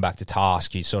cool. You come back to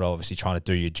task. You're sort of obviously trying to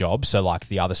do your job. So like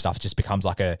the other stuff just becomes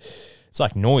like it's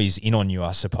like noise in on you,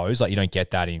 I suppose. Like you don't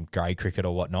get that in grade cricket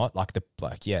or whatnot.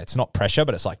 It's not pressure,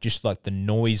 but it's like just like the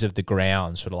noise of the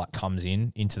ground sort of like comes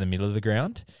into the middle of the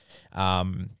ground.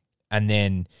 And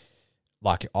then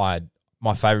like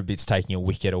my favourite bit's taking a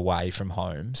wicket away from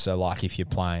home. So like if you're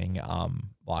playing,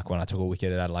 like when I took a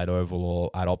wicket at Adelaide Oval or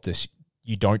at Optus,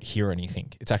 you don't hear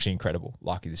anything. It's actually incredible.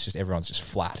 Like it's just, everyone's just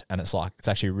flat. And it's like, it's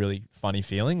actually a really funny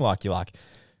feeling. Like you're like,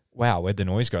 wow, where'd the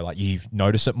noise go? Like you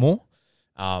notice it more.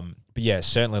 But yeah,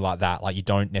 certainly like that. Like you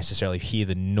don't necessarily hear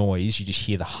the noise, you just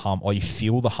hear the hum, or you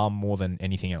feel the hum more than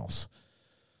anything else.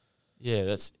 Yeah,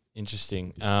 that's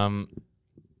interesting.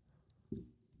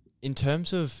 In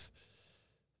terms of,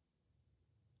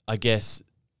 I guess,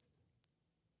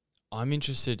 I'm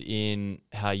interested in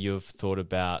how you've thought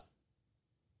about,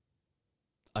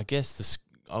 I guess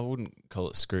I wouldn't call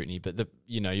it scrutiny, but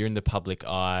you're in the public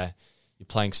eye, you're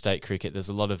playing state cricket, there's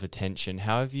a lot of attention.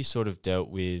 How have you sort of dealt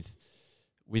with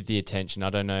the attention? I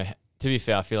don't know. To be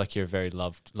fair, I feel like you're a very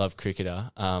loved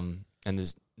cricketer, and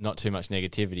there's not too much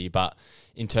negativity. But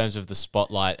in terms of the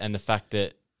spotlight and the fact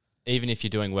that even if you're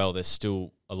doing well, there's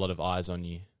still a lot of eyes on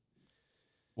you.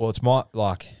 Well, it's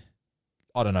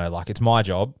it's my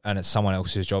job and it's someone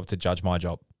else's job to judge my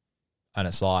job. And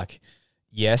it's like,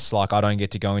 yes, like I don't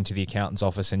get to go into the accountant's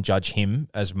office and judge him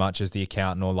as much as the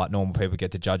accountant or like normal people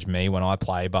get to judge me when I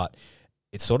play, but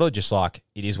it's sort of just like,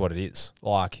 it is what it is.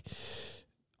 Like,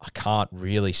 I can't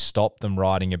really stop them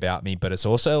writing about me, but it's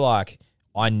also like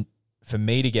for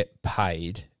me to get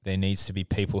paid, there needs to be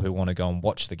people who want to go and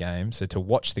watch the game. So to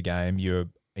watch the game, you're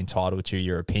entitled to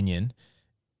your opinion.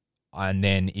 And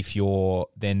then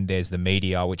then there's the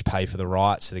media which pay for the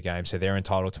rights to the game. So they're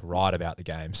entitled to write about the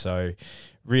game. So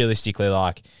realistically,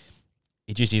 like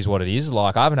it just is what it is.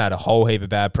 Like I haven't had a whole heap of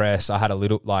bad press. I had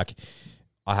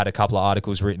a couple of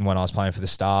articles written when I was playing for the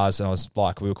Stars, and I was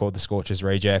like, we were called the Scorchers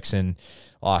Rejects, and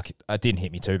like it didn't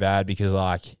hit me too bad because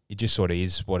like it just sort of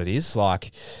is what it is.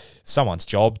 Like someone's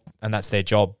job, and that's their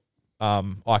job.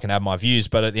 I can have my views,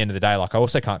 but at the end of the day, like I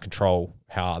also can't control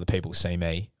how other people see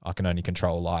me. I can only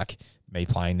control like me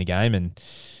playing the game, and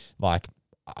like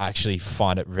I actually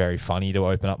find it very funny to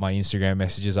open up my Instagram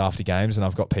messages after games, and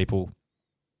I've got people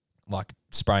like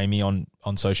spraying me on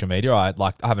social media. I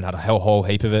haven't had a whole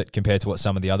heap of it compared to what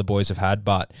some of the other boys have had,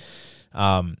 but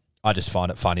I just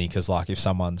find it funny because like if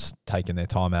someone's taken their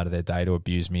time out of their day to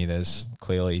abuse me, there's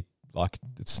clearly like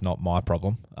it's not my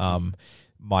problem.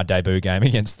 My debut game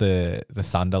against the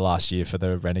Thunder last year for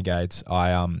the Renegades,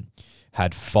 I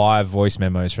had 5 voice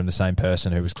memos from the same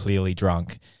person who was clearly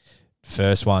drunk.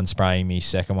 First one spraying me,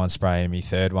 second one spraying me,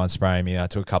 third one spraying me. I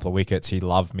took a couple of wickets. He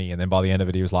loved me. And then by the end of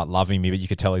it, he was like loving me, but you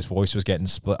could tell his voice was getting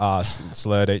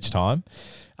slurred each time.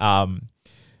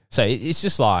 So it's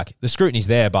just like the scrutiny's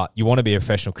there, but you want to be a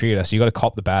professional cricketer, so you got to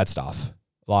cop the bad stuff.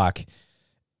 Like,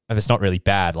 if it's not really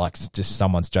bad, like it's just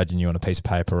someone's judging you on a piece of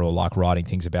paper or like writing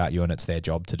things about you, and it's their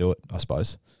job to do it, I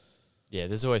suppose. Yeah,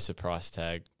 there's always a price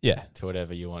tag to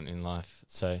whatever you want in life.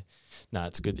 So, no,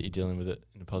 it's good that you're dealing with it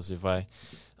in a positive way.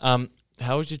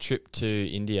 How was your trip to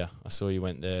India? I saw you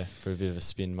went there for a bit of a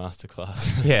spin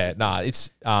masterclass.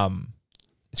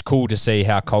 It's cool to see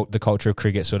how the culture of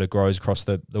cricket sort of grows across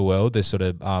the world. There's sort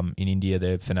of, in India,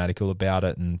 they're fanatical about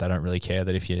it, and they don't really care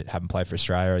that if you haven't played for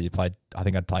Australia or you played, I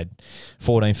think I'd played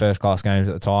 14 first-class games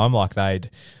at the time. Like, they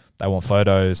want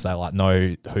photos. They, like,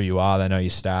 know who you are. They know your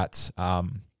stats.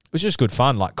 It was just good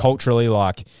fun. Like, culturally,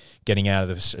 like, getting out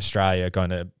of Australia,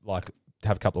 going to, like,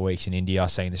 have a couple of weeks in India,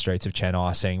 seeing the streets of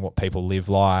Chennai, seeing what people live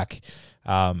like.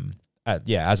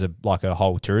 As a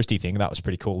whole touristy thing, that was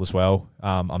pretty cool as well.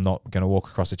 I'm not going to walk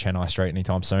across the Chennai street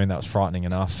anytime soon. That was frightening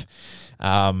enough.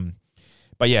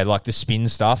 But yeah, like the spin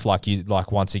stuff,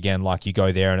 once again, you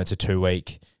go there and it's a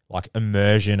 2-week like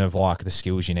immersion of like the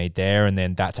skills you need there, and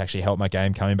then that's actually helped my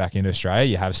game coming back into Australia.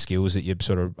 You have skills that you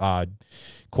sort of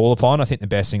call upon. I think the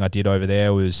best thing I did over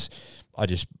there was I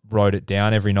just wrote it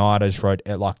down every night. I just wrote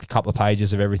like a couple of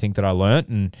pages of everything that I learnt,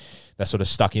 and that sort of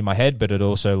stuck in my head, but it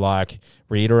also like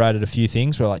reiterated a few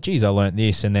things where like, geez, I learnt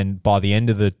this. And then by the end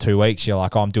of the 2 weeks, you're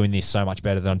like, oh, I'm doing this so much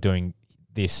better than I'm doing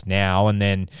this now. And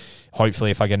then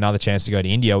hopefully if I get another chance to go to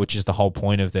India, which is the whole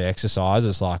point of the exercise,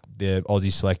 it's like the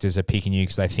Aussie selectors are picking you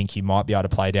because they think you might be able to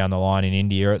play down the line in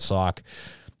India. It's like,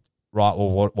 right,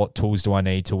 well, what tools do I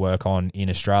need to work on in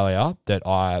Australia that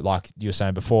I, like you were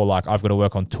saying before, like I've got to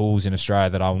work on tools in Australia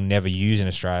that I'll never use in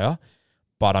Australia,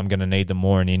 but I'm going to need them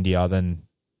more in India than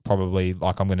probably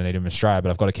like I'm going to need them in Australia, but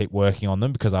I've got to keep working on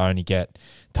them because I only get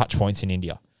touch points in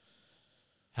India.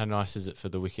 How nice is it for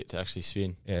the wicket to actually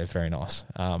spin? Yeah, very nice.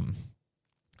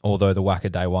 Although the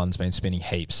Whack-A-Day one's been spinning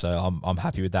heaps, so I'm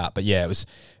happy with that. But yeah, it was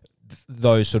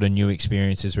those sort of new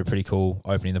experiences were pretty cool.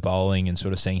 Opening the bowling and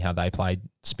sort of seeing how they played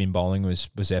spin bowling was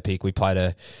epic. We played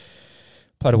a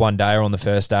one-dayer on the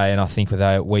first day, and I think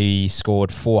we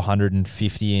scored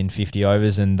 450 in 50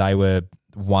 overs, and they were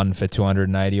 1 for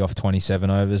 280 off 27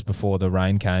 overs before the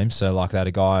rain came. So like they had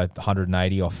a guy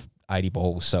 180 off 80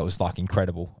 balls, so it was like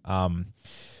incredible.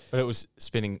 But it was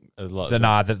spinning a lot.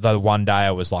 The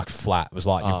one-dayer was like flat. It was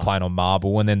like you're playing on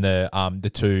marble, and then the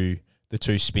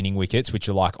two spinning wickets, which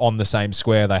are like on the same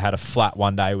square, they had a flat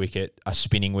one-day wicket, a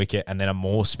spinning wicket, and then a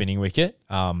more spinning wicket.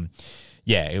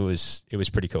 It was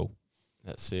pretty cool.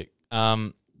 That's sick.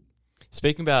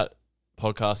 Speaking about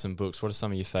podcasts and books, what are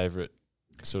some of your favourite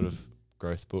sort of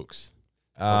growth books?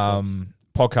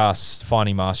 Podcasts,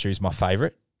 Finding Mastery is my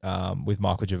favourite. With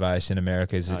Michael Gervais in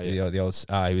America, he's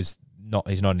not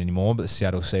anymore, but the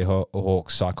Seattle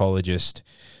Seahawks psychologist.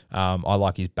 I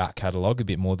like his back catalogue a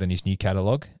bit more than his new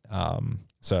catalogue. That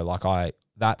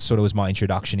sort of was my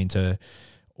introduction into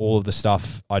all of the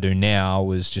stuff I do now,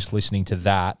 was just listening to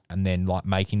that and then like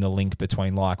making the link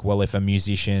between like, well, if a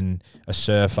musician, a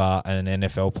surfer and an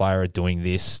NFL player are doing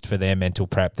this for their mental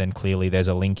prep, then clearly there's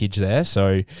a linkage there.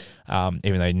 So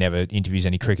even though he never interviews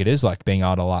any cricketers, like being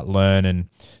able to like learn and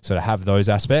sort of have those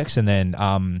aspects. And then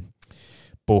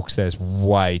books, there's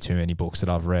way too many books that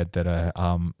I've read that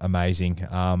are amazing.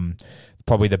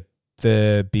 Probably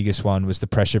the biggest one was The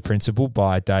Pressure Principle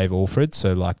by Dave Alfred.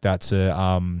 So like that's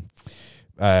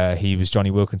he was Johnny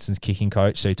Wilkinson's kicking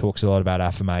coach, so he talks a lot about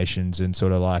affirmations and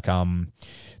sort of like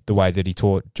the way that he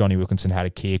taught Johnny Wilkinson how to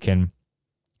kick, and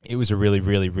it was a really,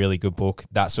 really, really good book.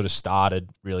 That sort of started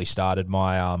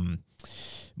my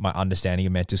my understanding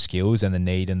of mental skills and the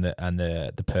need and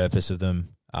the purpose of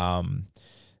them.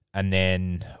 And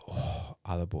then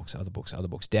other books.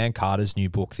 Dan Carter's new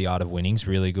book, The Art of Winning, is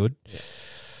really good. Yeah.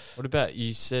 What about,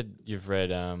 you said you've read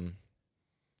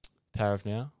Power of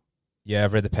Now? Yeah,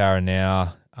 I've read The Power of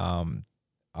Now.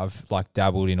 I've like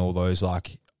dabbled in all those,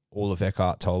 like all of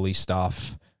Eckhart Tolle's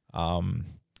stuff. I'm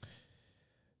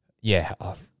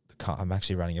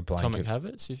actually running a blank. Atomic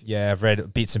Habits? Yeah, I've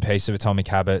read bits and pieces of Atomic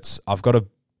Habits. I've got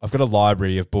a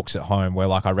library of books at home where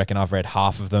like I reckon I've read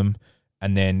half of them,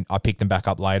 and then I picked them back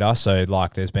up later. So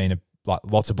like there's been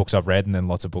lots of books I've read and then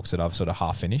lots of books that I've sort of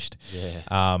half finished.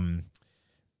 Yeah.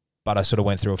 But I sort of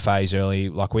went through a phase early.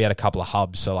 Like we had a couple of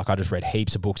hubs, so like I just read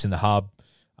heaps of books in the hub.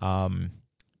 I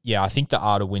think The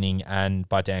Art of Winning and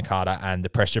by Dan Carter and The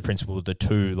Pressure Principle are the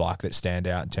two like that stand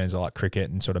out in terms of like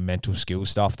cricket and sort of mental skill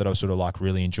stuff that I've sort of like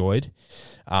really enjoyed.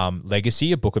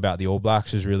 Legacy, a book about the All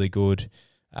Blacks, is really good.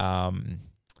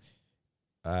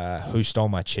 Who Stole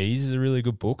My Cheese is a really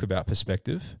good book about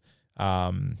perspective.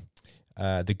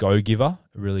 The Go-Giver,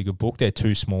 a really good book. They're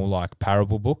two small like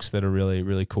parable books that are really,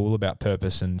 really cool about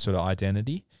purpose and sort of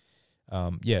identity.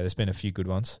 there's been a few good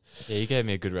ones. Yeah, you gave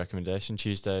me a good recommendation.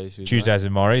 Tuesdays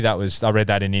with Maury. I read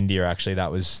that in India actually.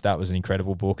 That was an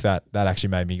incredible book. That actually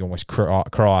made me almost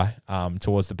cry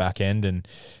towards the back end, and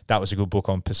that was a good book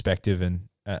on perspective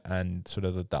and sort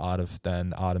of the art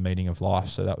of meaning of life.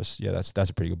 So that's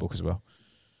a pretty good book as well.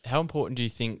 How important do you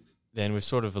think then, we've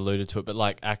sort of alluded to it, but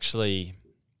like actually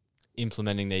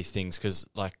implementing these things, because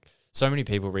like so many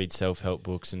people read self-help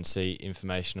books and see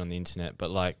information on the internet, but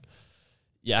like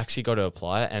you actually got to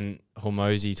apply it. And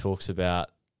Hormozi talks about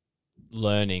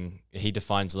learning. He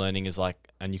defines learning as like,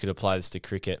 and you could apply this to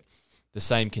cricket, the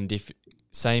same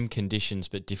conditions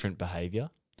but different behaviour.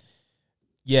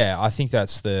 Yeah, I think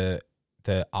that's the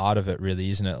art of it really,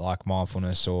 isn't it? Like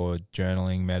mindfulness or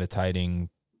journaling, meditating,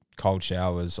 cold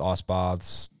showers, ice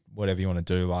baths, whatever you want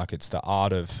to do. Like it's the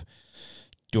art of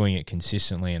doing it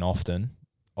consistently and often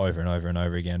over and over and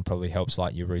over again probably helps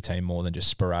like your routine more than just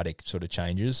sporadic sort of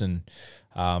changes. And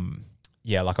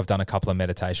like I've done a couple of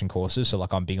meditation courses, so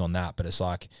like I'm big on that, but it's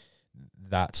like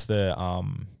that's the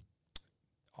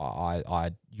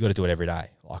you got to do it every day.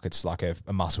 Like it's like a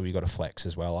muscle you got to flex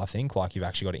as well. I think like you've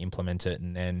actually got to implement it,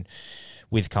 and then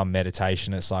with come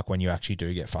meditation, it's like when you actually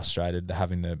do get frustrated,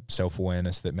 having the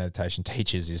self-awareness that meditation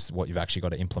teaches is what you've actually got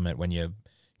to implement when you're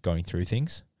going through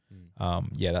things. I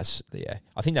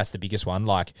think that's the biggest one,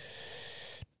 like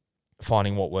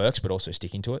finding what works but also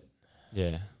sticking to it.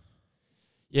 Yeah,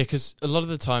 because a lot of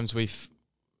the times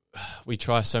we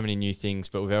try so many new things,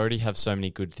 but we already have so many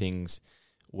good things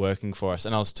working for us.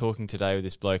 And I was talking today with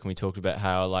this bloke, and we talked about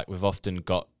how like we've often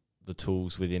got the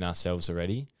tools within ourselves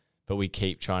already, but we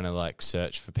keep trying to like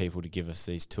search for people to give us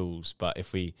these tools. But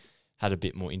if we had a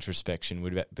bit more introspection,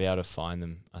 we'd be able to find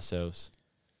them ourselves.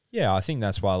 Yeah, I think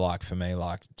that's why, like, for me,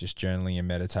 like, just journaling and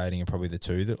meditating are probably the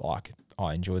two that, like,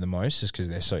 I enjoy the most, is because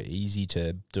they're so easy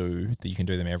to do that you can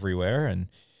do them everywhere, and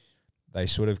they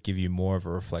sort of give you more of a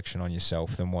reflection on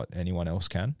yourself than what anyone else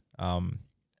can. And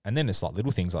then it's like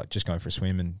little things like just going for a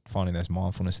swim and finding those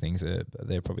mindfulness things.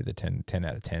 They're probably the 10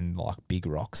 out of 10, like, big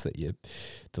rocks that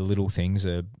the little things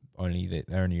are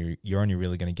you're only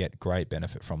really going to get great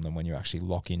benefit from them when you actually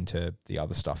lock into the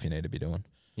other stuff you need to be doing.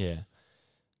 Yeah.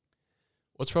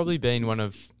 What's probably been one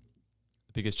of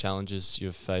the biggest challenges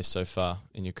you've faced so far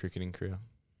in your cricketing career?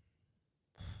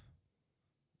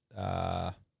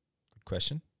 Good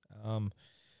question. I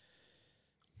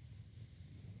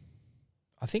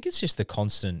think it's just the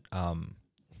constant,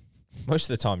 most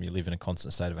of the time you live in a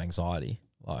constant state of anxiety.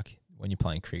 Like when you're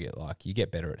playing cricket, like you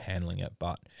get better at handling it,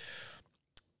 but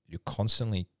you're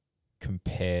constantly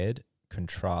compared,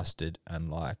 contrasted,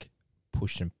 and like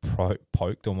pushed and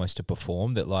poked almost to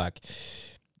perform, that like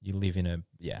you live in a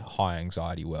high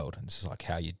anxiety world, and it's just like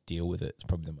how you deal with it. It's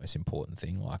probably the most important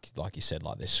thing. Like you said,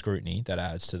 like there's scrutiny that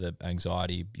adds to the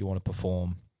anxiety. You want to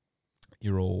perform.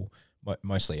 You're all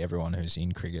mostly everyone who's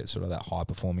in cricket, sort of that high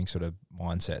performing sort of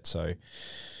mindset. So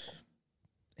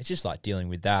it's just like dealing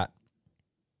with that,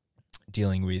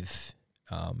 dealing with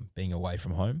being away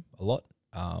from home a lot.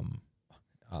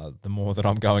 The more that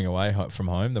I'm going away from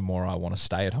home, the more I want to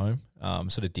stay at home.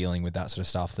 Sort of dealing with that sort of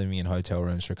stuff, living in hotel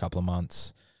rooms for a couple of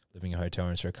months, living in hotel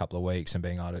rooms for a couple of weeks, and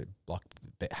being able to like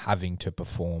having to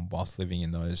perform whilst living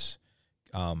in those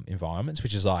environments,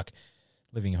 which is like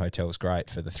living in a hotel is great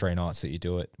for the 3 nights that you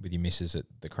do it with your missus at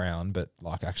the Crown, but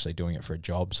like actually doing it for a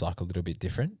job's like a little bit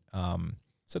different.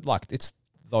 So like it's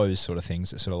those sort of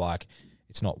things that sort of like,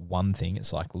 it's not one thing,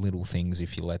 it's like little things.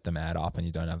 If you let them add up and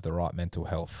you don't have the right mental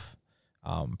health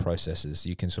processes,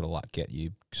 you can sort of like get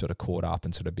you sort of caught up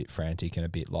and sort of a bit frantic and a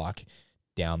bit like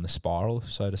down the spiral,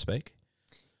 so to speak.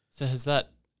 So has that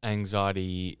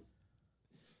anxiety,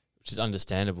 which is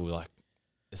understandable, like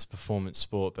it's a performance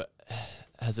sport, but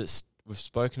we've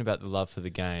spoken about the love for the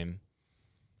game.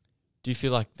 Do you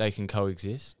feel like they can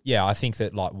coexist? Yeah, I think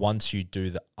that like once you do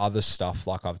the other stuff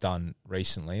like I've done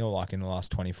recently, or like in the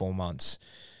last 24 months,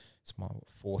 it's my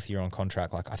 4th year on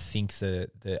contract, like I think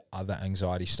the other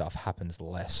anxiety stuff happens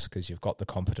less because you've got the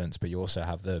competence, but you also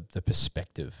have the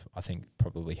perspective. I think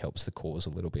probably helps the cause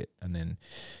a little bit, and then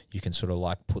you can sort of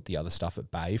like put the other stuff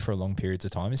at bay for a long periods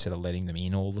of time instead of letting them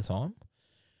in all the time.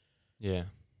 Yeah.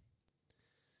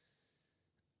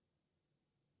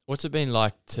 What's it been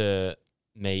like to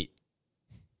meet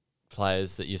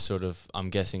players that you sort of, I'm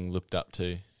guessing, looked up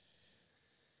to?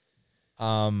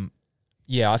 I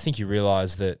think you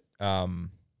realise that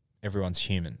everyone's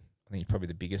human. I think probably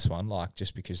the biggest one, like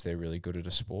just because they're really good at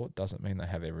a sport doesn't mean they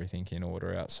have everything in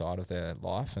order outside of their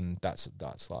life, and that's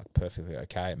like perfectly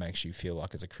okay. It makes you feel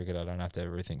like as a cricketer I don't have to have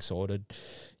everything sorted.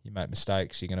 You make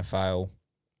mistakes, you're going to fail.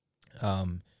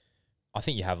 I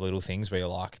think you have little things where you're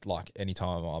like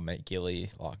anytime I meet Gilly,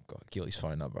 like got Gilly's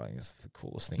phone number, I think it's the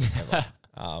coolest thing ever.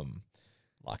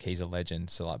 Like he's a legend,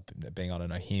 so like being able to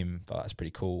know him, that's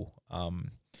pretty cool.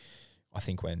 I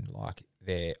think when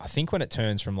it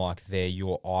turns from like they're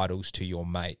your idols to your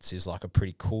mates is like a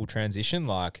pretty cool transition.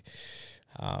 Like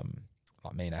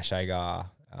me and Ash Agar,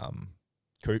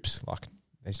 Coops, like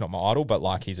he's not my idol, but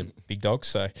like he's a big dog.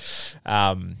 So,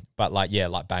 but like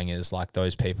bangers, like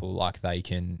those people, like they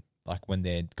can. Like when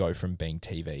they go from being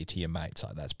TV to your mates,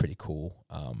 like that's pretty cool.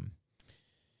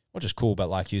 Not just cool, but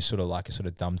like it sort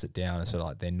of dumbs it down and sort of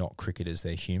like they're not cricketers,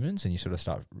 they're humans, and you sort of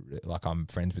start like I'm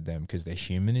friends with them because their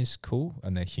human is cool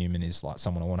and their human is like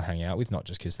someone I want to hang out with, not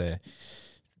just because they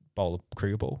bowl a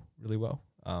cricket ball really well.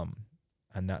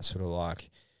 And that's sort of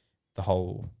like the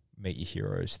whole meet your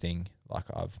heroes thing. Like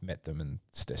I've met them and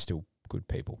they're still good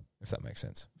people, if that makes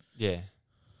sense. Yeah,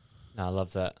 no, I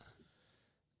love that.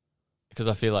 Because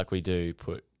I feel like we do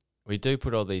put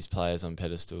all these players on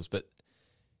pedestals,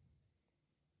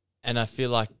 and I feel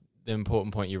like the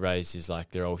important point you raised is like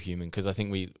they're all human, because I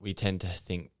think we tend to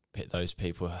think those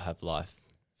people have life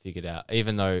figured out,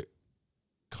 even though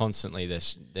constantly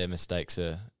their mistakes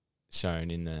are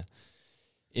shown in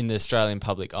the Australian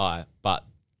public eye, but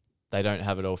they don't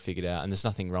have it all figured out, and there's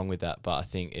nothing wrong with that. But I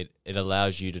think it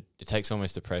allows you to, it takes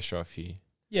almost the pressure off you.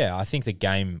 Yeah, I think the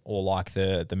game or like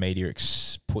the media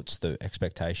puts the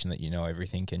expectation that you know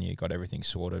everything and you got everything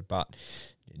sorted, but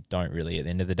you don't really at the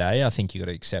end of the day. I think you got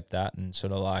to accept that and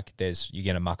sort of like you're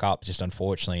going to muck up, just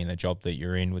unfortunately in the job that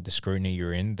you're in with the scrutiny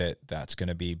you're in, that's going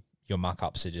to be, your muck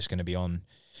ups are just going to be on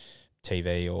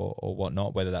TV or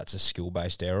whatnot, whether that's a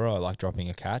skill-based error or like dropping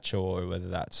a catch or whether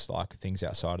that's like things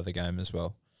outside of the game as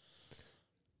well.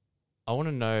 I want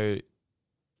to know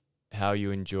how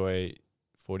you enjoy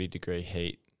 40-degree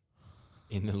heat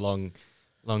in the long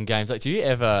games. Like, do you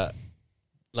ever,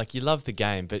 like, you love the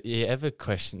game, but are you ever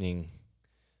questioning,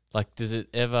 like, does it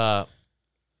ever,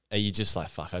 are you just like,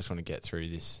 fuck, I just want to get through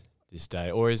this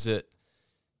day? Or is it,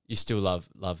 you still love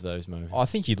those moments? I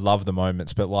think you'd love the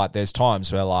moments, but like there's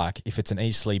times where like if it's an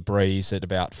easterly breeze at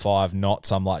about 5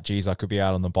 knots, I'm like, geez, I could be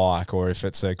out on the bike. Or if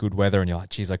it's a good weather and you're like,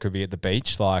 geez, I could be at the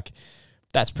beach, like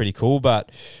that's pretty cool.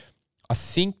 But I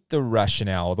think the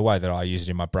rationale, or the way that I use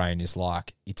it in my brain is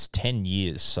like, it's 10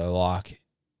 years. So like,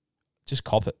 just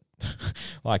cop it.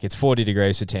 Like it's 40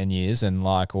 degrees for 10 years and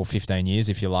like, or 15 years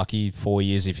if you're lucky, 4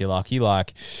 years if you're lucky,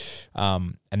 like,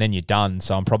 and then you're done.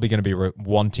 So I'm probably going to be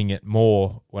wanting it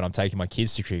more when I'm taking my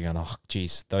kids to cricket, going, oh,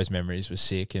 geez, those memories were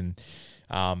sick. And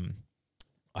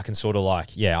I can sort of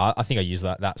like, yeah, I think I use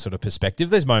that sort of perspective.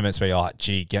 There's moments where you're like,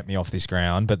 gee, get me off this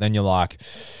ground. But then you're like,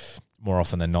 more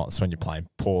often than not, it's when you're playing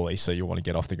poorly, so you want to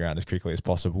get off the ground as quickly as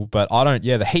possible. But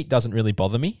the heat doesn't really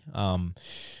bother me.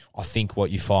 I think what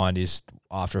you find is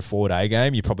after a 4-day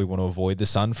game, you probably want to avoid the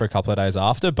sun for a couple of days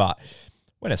after. But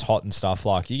when it's hot and stuff,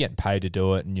 like you're getting paid to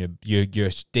do it and you're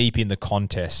deep in the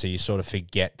contest, so you sort of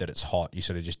forget that it's hot. You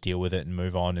sort of just deal with it and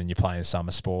move on, and you're playing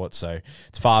summer sport. So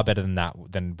it's far better than that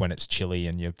than when it's chilly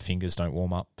and your fingers don't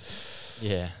warm up.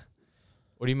 Yeah.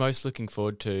 What are you most looking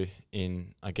forward to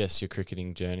in, I guess, your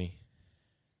cricketing journey?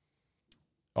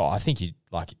 Oh, I think you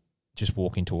like just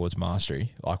walking towards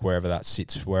mastery, like wherever that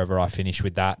sits, wherever I finish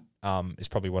with that, is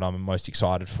probably what I'm most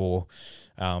excited for.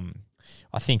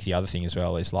 I think the other thing as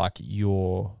well is like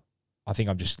I think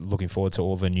I'm just looking forward to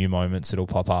all the new moments that'll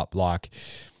pop up. Like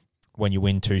when you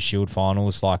win 2 Shield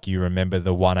finals, like you remember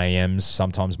the 1 a.m.s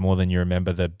sometimes more than you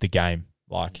remember the game.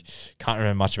 Like can't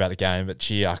remember much about the game, but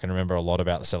gee, I can remember a lot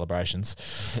about the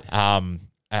celebrations.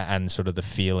 And sort of the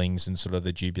feelings and sort of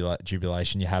the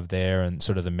jubilation you have there and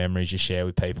sort of the memories you share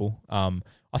with people.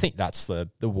 I think that's the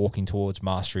walking towards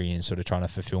mastery and sort of trying to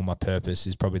fulfill my purpose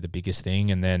is probably the biggest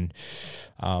thing. And then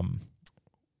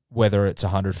whether it's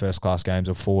 100 first-class games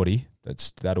or 40,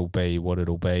 that'll be what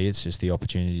it'll be. It's just the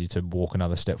opportunity to walk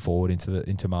another step forward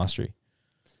into mastery.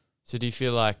 So do you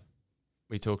feel like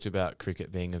we talked about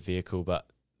cricket being a vehicle, but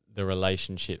the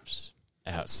relationships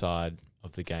outside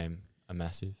of the game are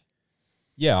massive?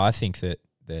 Yeah, I think that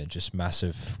they're just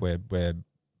massive.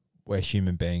 We're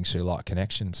human beings who like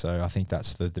connection, so I think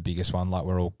that's the biggest one. Like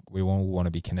we all want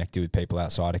to be connected with people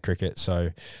outside of cricket.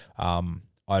 So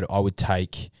I would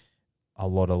take a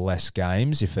lot of less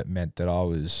games if it meant that I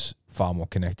was far more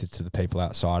connected to the people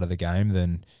outside of the game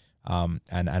than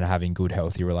and having good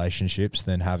healthy relationships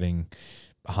than having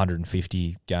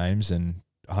 150 games and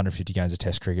 150 games of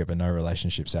Test cricket but no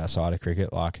relationships outside of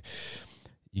cricket. Like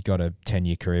you got a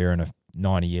 10-year career and a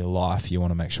 90-year life, you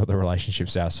want to make sure the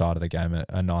relationships outside of the game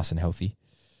are nice and healthy.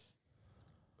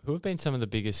 Who have been some of the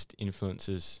biggest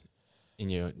influences in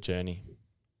your journey?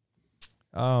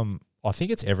 I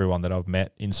think it's everyone that I've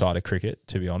met inside of cricket,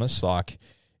 to be honest. Like,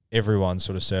 everyone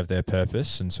sort of served their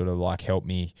purpose and sort of like helped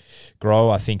me grow.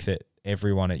 I think that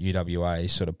everyone at UWA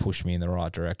sort of pushed me in the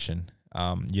right direction.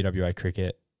 UWA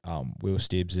cricket, Will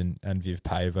Stibbs and Viv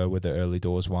Paver were the early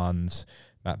doors ones.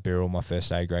 Matt Birrell, my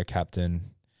first A grade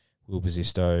captain. Will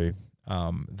Bazisto,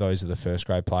 those are the first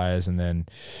grade players. And then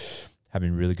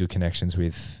having really good connections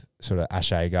with sort of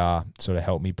Ash Agar sort of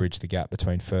helped me bridge the gap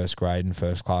between first grade and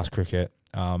first class cricket.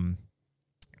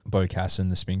 Bo Casson,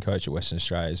 the spin coach at Western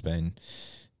Australia, has been,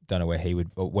 don't know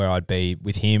where I'd be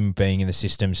with him being in the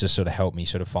systems, just sort of helped me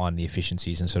sort of find the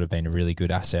efficiencies and sort of been a really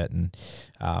good asset.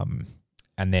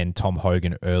 And then Tom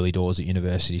Hogan early doors at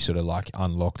university sort of like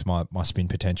unlocked my spin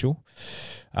potential.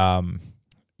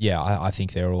 I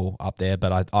think they're all up there,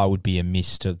 but I would be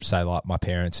amiss to say like my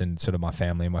parents and sort of my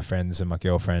family and my friends and my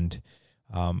girlfriend,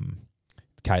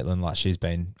 Caitlin, like she's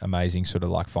been amazing, sort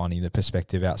of like finding the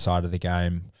perspective outside of the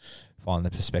game, finding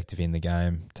the perspective in the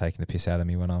game, taking the piss out of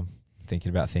me when I'm thinking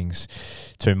about things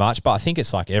too much. But I think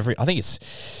it's like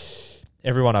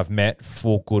everyone I've met,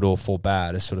 for good or for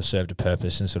bad, has sort of served a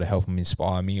purpose and sort of helped them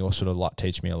inspire me or sort of like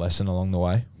teach me a lesson along the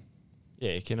way.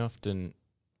 Yeah, it can often,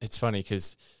 it's funny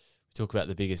because we talk about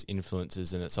the biggest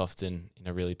influences and it's often in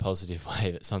a really positive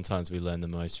way that sometimes we learn the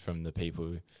most from the people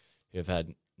who have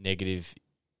had negative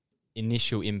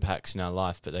initial impacts in our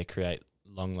life, but they create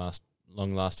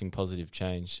long-lasting positive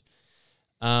change.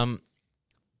 Your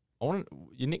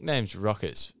nickname's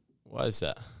Rockets. Why is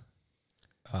that?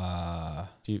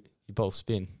 Do you both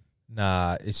spin?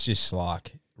 Nah, it's just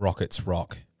like Rockets.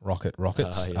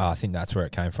 Rockets. I think that's where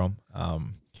it came from.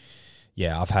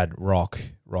 I've had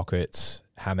Rockets,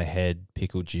 Hammerhead,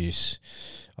 Pickle Juice.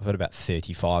 I've got about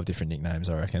 35 different nicknames,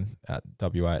 I reckon, at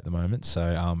WA at the moment.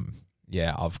 So,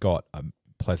 I've got a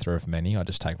plethora of many. I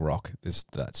just take Rock.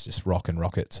 That's just Rock and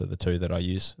Rockets are the two that I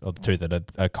use, or the two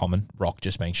that are common. Rock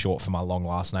just being short for my long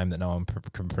last name that no one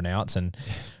can pronounce, and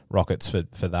Rockets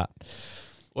for that.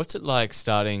 What's it like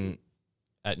starting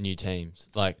at new teams?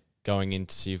 Like going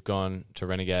into, so you've gone to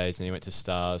Renegades and you went to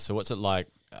Stars. So what's it like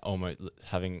almost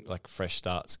having like fresh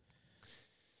starts?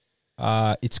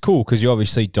 It's cool because you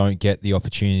obviously don't get the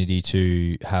opportunity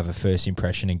to have a first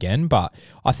impression again. But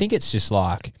I think it's just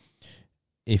like,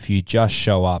 if you just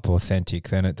show up authentic,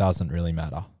 then it doesn't really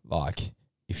matter. Like,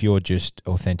 if you're just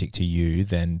authentic to you,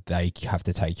 then they have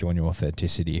to take you on your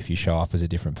authenticity. If you show up as a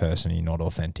different person and you're not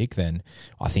authentic, then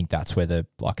I think that's where the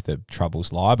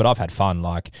troubles lie. But I've had fun.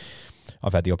 Like,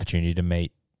 I've had the opportunity to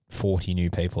meet 40 new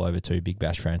people over 2 Big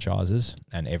Bash franchises,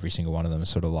 and every single one of them has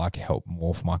sort of like helped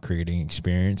morph my cricketing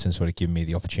experience and sort of given me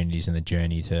the opportunities and the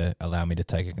journey to allow me to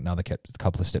take another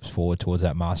couple of steps forward towards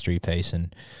that mastery piece.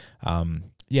 And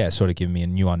sort of giving me a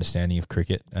new understanding of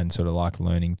cricket and sort of like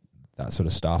learning that sort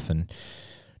of stuff. And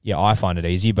I find it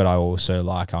easy, but I also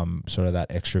I'm sort of that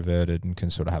extroverted and can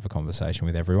sort of have a conversation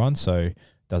with everyone. So it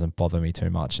doesn't bother me too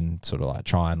much, and sort of like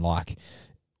try and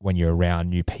when you're around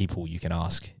new people, you can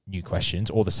ask new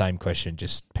questions or the same question,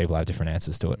 just people have different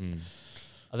answers to it.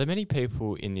 Are there many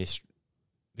people in the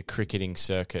cricketing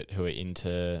circuit who are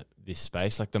into this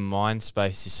space? Like, the mind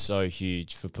space is so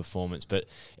huge for performance, but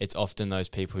it's often those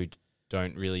people who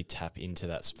don't really tap into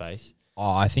that space.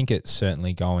 Oh, I think it's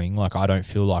certainly going. Like, I don't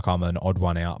feel like I'm an odd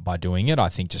one out by doing it. I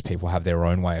think just people have their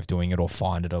own way of doing it or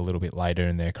find it a little bit later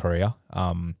in their career.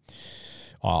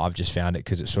 I've just found it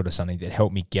because it's sort of something that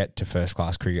helped me get to first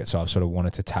class cricket, so I've sort of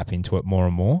wanted to tap into it more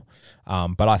and more.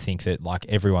 But I think that like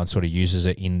everyone sort of uses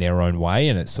it in their own way,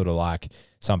 and it's sort of like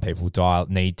some people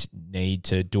need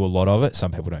to do a lot of it.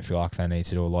 Some people don't feel like they need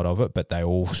to do a lot of it, but they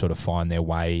all sort of find their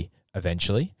way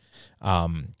eventually.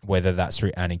 Whether that's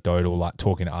through anecdotal, like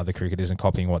talking to other cricketers and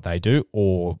copying what they do,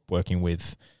 or working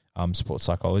with sports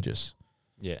psychologists.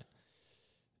 Yeah.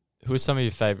 Who are some of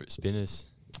your favourite spinners?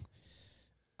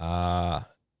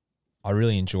 I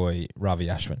really enjoy Ravi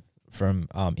Ashwin from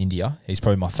India. He's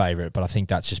probably my favourite, but I think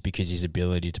that's just because his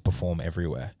ability to perform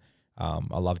everywhere.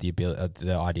 I love the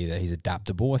idea that he's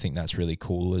adaptable. I think that's really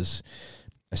cool as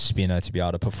a spinner to be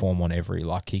able to perform on every,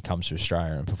 like he comes to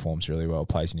Australia and performs really well,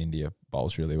 plays in India,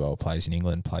 bowls really well, plays in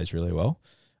England, plays really well.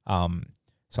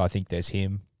 So I think there's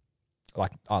him.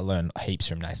 Like, I learned heaps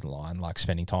from Nathan Lyon. Like,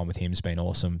 spending time with him has been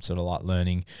awesome. Sort of like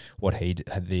learning what he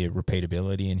had, the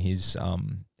repeatability in his,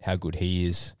 how good he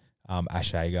is.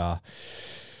 Ash Agar,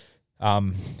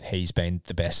 he's been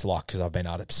the best, like, because I've been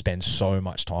able to spend so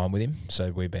much time with him.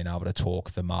 So we've been able to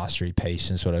talk the mastery piece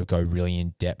and sort of go really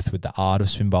in depth with the art of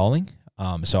spin bowling.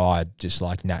 So I just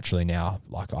like naturally now,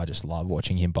 like I just love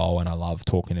watching him bowl and I love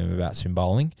talking to him about spin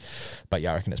bowling. But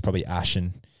yeah, I reckon it's probably Ash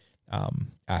and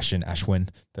Ashwin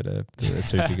that are the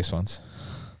two biggest ones.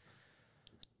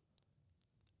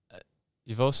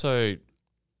 You've also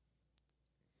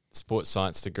sports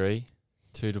science degree,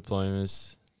 2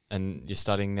 diplomas, and you're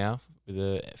studying now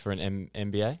for an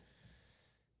MBA.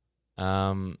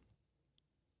 So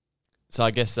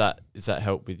I guess that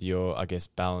help with your, I guess,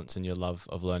 balance and your love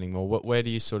of learning more. Where do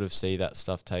you sort of see that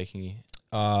stuff taking you?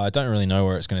 I don't really know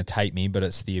where it's going to take me, but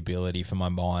it's the ability for my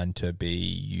mind to be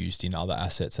used in other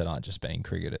assets that aren't just being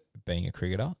a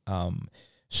cricketer.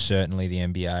 Certainly the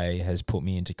NBA has put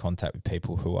me into contact with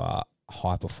people who are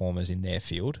high performers in their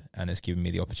field and has given me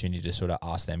the opportunity to sort of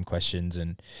ask them questions.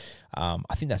 And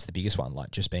I think that's the biggest one,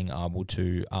 like just being able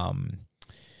to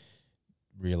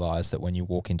realise that when you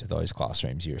walk into those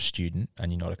classrooms, you're a student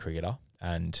and you're not a cricketer.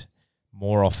 And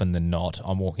more often than not,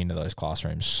 I'm walking into those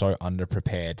classrooms so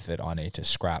underprepared that I need to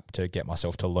scrap to get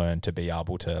myself to learn to be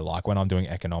able to, like when I'm doing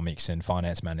economics and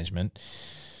finance management,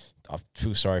 I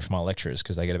feel sorry for my lecturers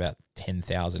because they get about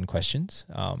 10,000 questions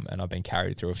and I've been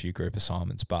carried through a few group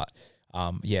assignments. But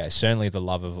certainly the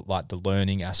love of like the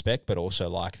learning aspect, but also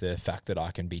like the fact that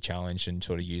I can be challenged and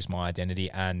sort of use my identity.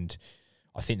 And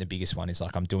I think the biggest one is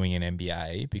like I'm doing an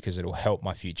MBA because it'll help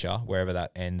my future wherever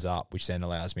that ends up, which then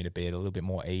allows me to be at a little bit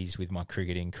more ease with my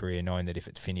cricketing career, knowing that if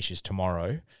it finishes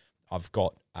tomorrow, I've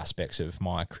got aspects of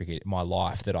my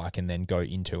life that I can then go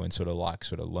into and sort of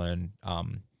learn,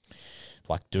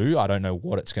 do. I don't know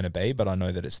what it's going to be, but I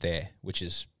know that it's there, which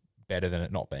is better than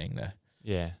it not being there.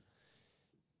 Yeah.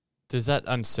 Does that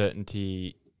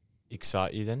uncertainty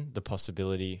excite you then, the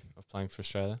possibility of playing for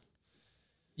Australia?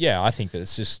 Yeah, I think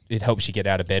that it helps you get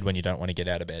out of bed when you don't want to get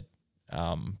out of bed.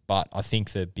 But I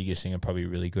think the biggest thing I'm probably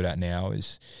really good at now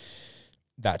is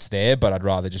that's there, but I'd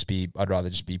rather just be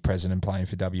present and playing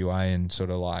for WA and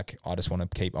sort of like I just want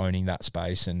to keep owning that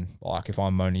space. And like if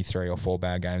I'm only 3 or 4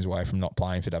 bad games away from not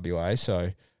playing for WA,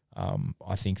 so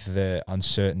I think the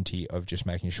uncertainty of just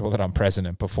making sure that I'm present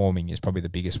and performing is probably the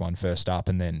biggest one first up.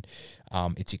 And then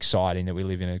it's exciting that we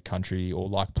live in a country or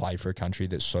like play for a country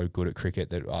that's so good at cricket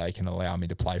that it can allow me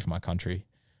to play for my country.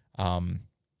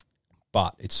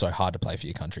 But it's so hard to play for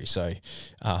your country. So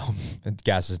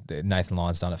Nathan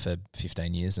Lyon's done it for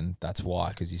 15 years and that's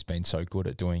why, because he's been so good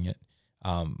at doing it.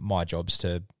 My job's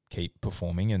to keep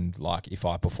performing, and like if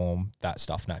I perform, that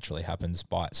stuff naturally happens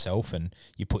by itself and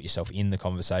you put yourself in the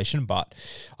conversation. But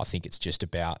I think it's just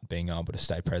about being able to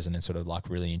stay present and sort of like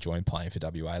really enjoying playing for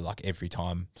WA. Like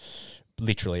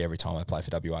literally every time I play for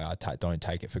WA, I don't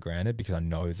take it for granted because I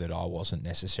know that I wasn't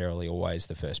necessarily always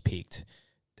the first picked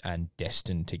and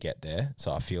destined to get there.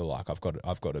 So I feel like I've got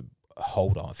to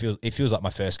hold on. It feels like my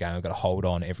first game. I've got to hold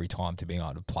on every time to being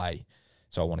able to play.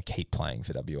 So I want to keep playing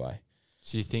for WA.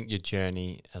 So you think your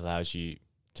journey allows you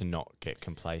to not get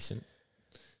complacent?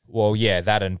 Well, yeah,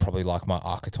 that and probably like my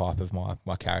archetype of my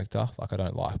character. Like I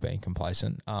don't like being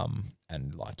complacent,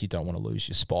 and like you don't want to lose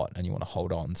your spot and you want to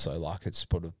hold on. So like it's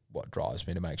sort of what drives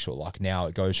me to make sure like now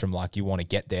it goes from like you want to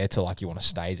get there to like you want to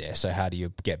stay there. So how do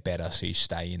you get better so you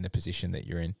stay in the position that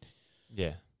you're in?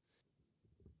 Yeah.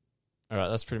 All right,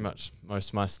 that's pretty much most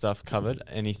of my stuff covered.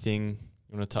 Anything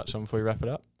you want to touch on before we wrap it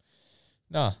up?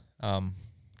 No.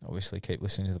 Obviously, keep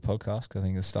listening to the podcast because I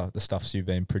think the stuff you've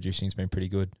been producing has been pretty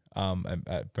good.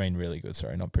 Been really good.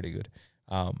 Sorry, not pretty good.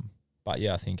 But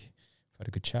yeah, I think I've had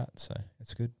a good chat, so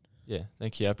it's good. Yeah,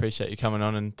 thank you. I appreciate you coming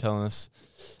on and telling us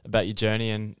about your journey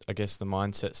and I guess the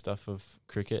mindset stuff of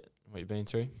cricket, what you've been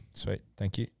through. Sweet,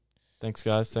 thank you. Thanks,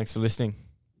 guys. Thanks for listening.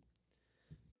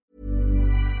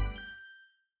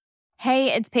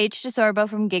 Hey, it's Paige DeSorbo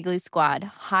from Giggly Squad.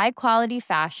 High quality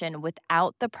fashion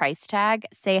without the price tag.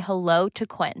 Say hello to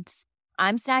Quince.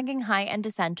 I'm snagging high-end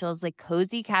essentials like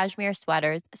cozy cashmere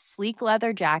sweaters, sleek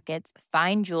leather jackets,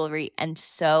 fine jewelry, and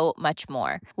so much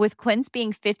more. With Quince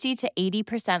being 50 to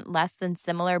 80% less than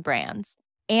similar brands.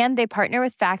 And they partner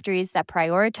with factories that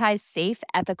prioritize safe,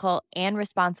 ethical, and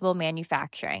responsible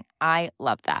manufacturing. I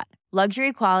love that.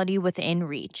 Luxury quality within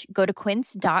reach. Go to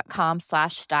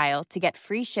quince.com/style to get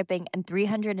free shipping and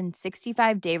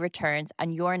 365-day returns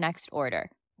on your next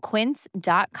order.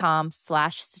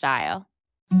 Quince.com/style.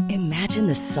 Imagine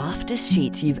the softest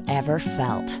sheets you've ever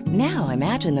felt. Now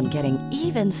imagine them getting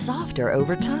even softer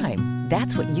over time.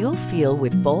 That's what you'll feel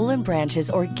with Boll & Branch's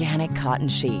organic cotton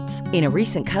sheets. In a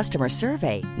recent customer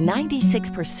survey,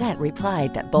 96%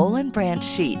 replied that Boll & Branch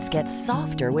sheets get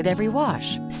softer with every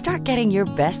wash. Start getting your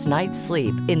best night's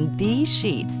sleep in these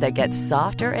sheets that get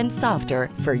softer and softer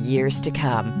for years to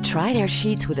come. Try their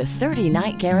sheets with a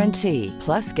 30-night guarantee.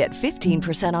 Plus, get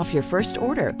 15% off your first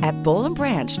order at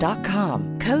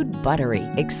bollandbranch.com. Code BUTTERY.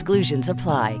 Exclusions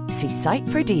apply. See site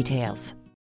for details.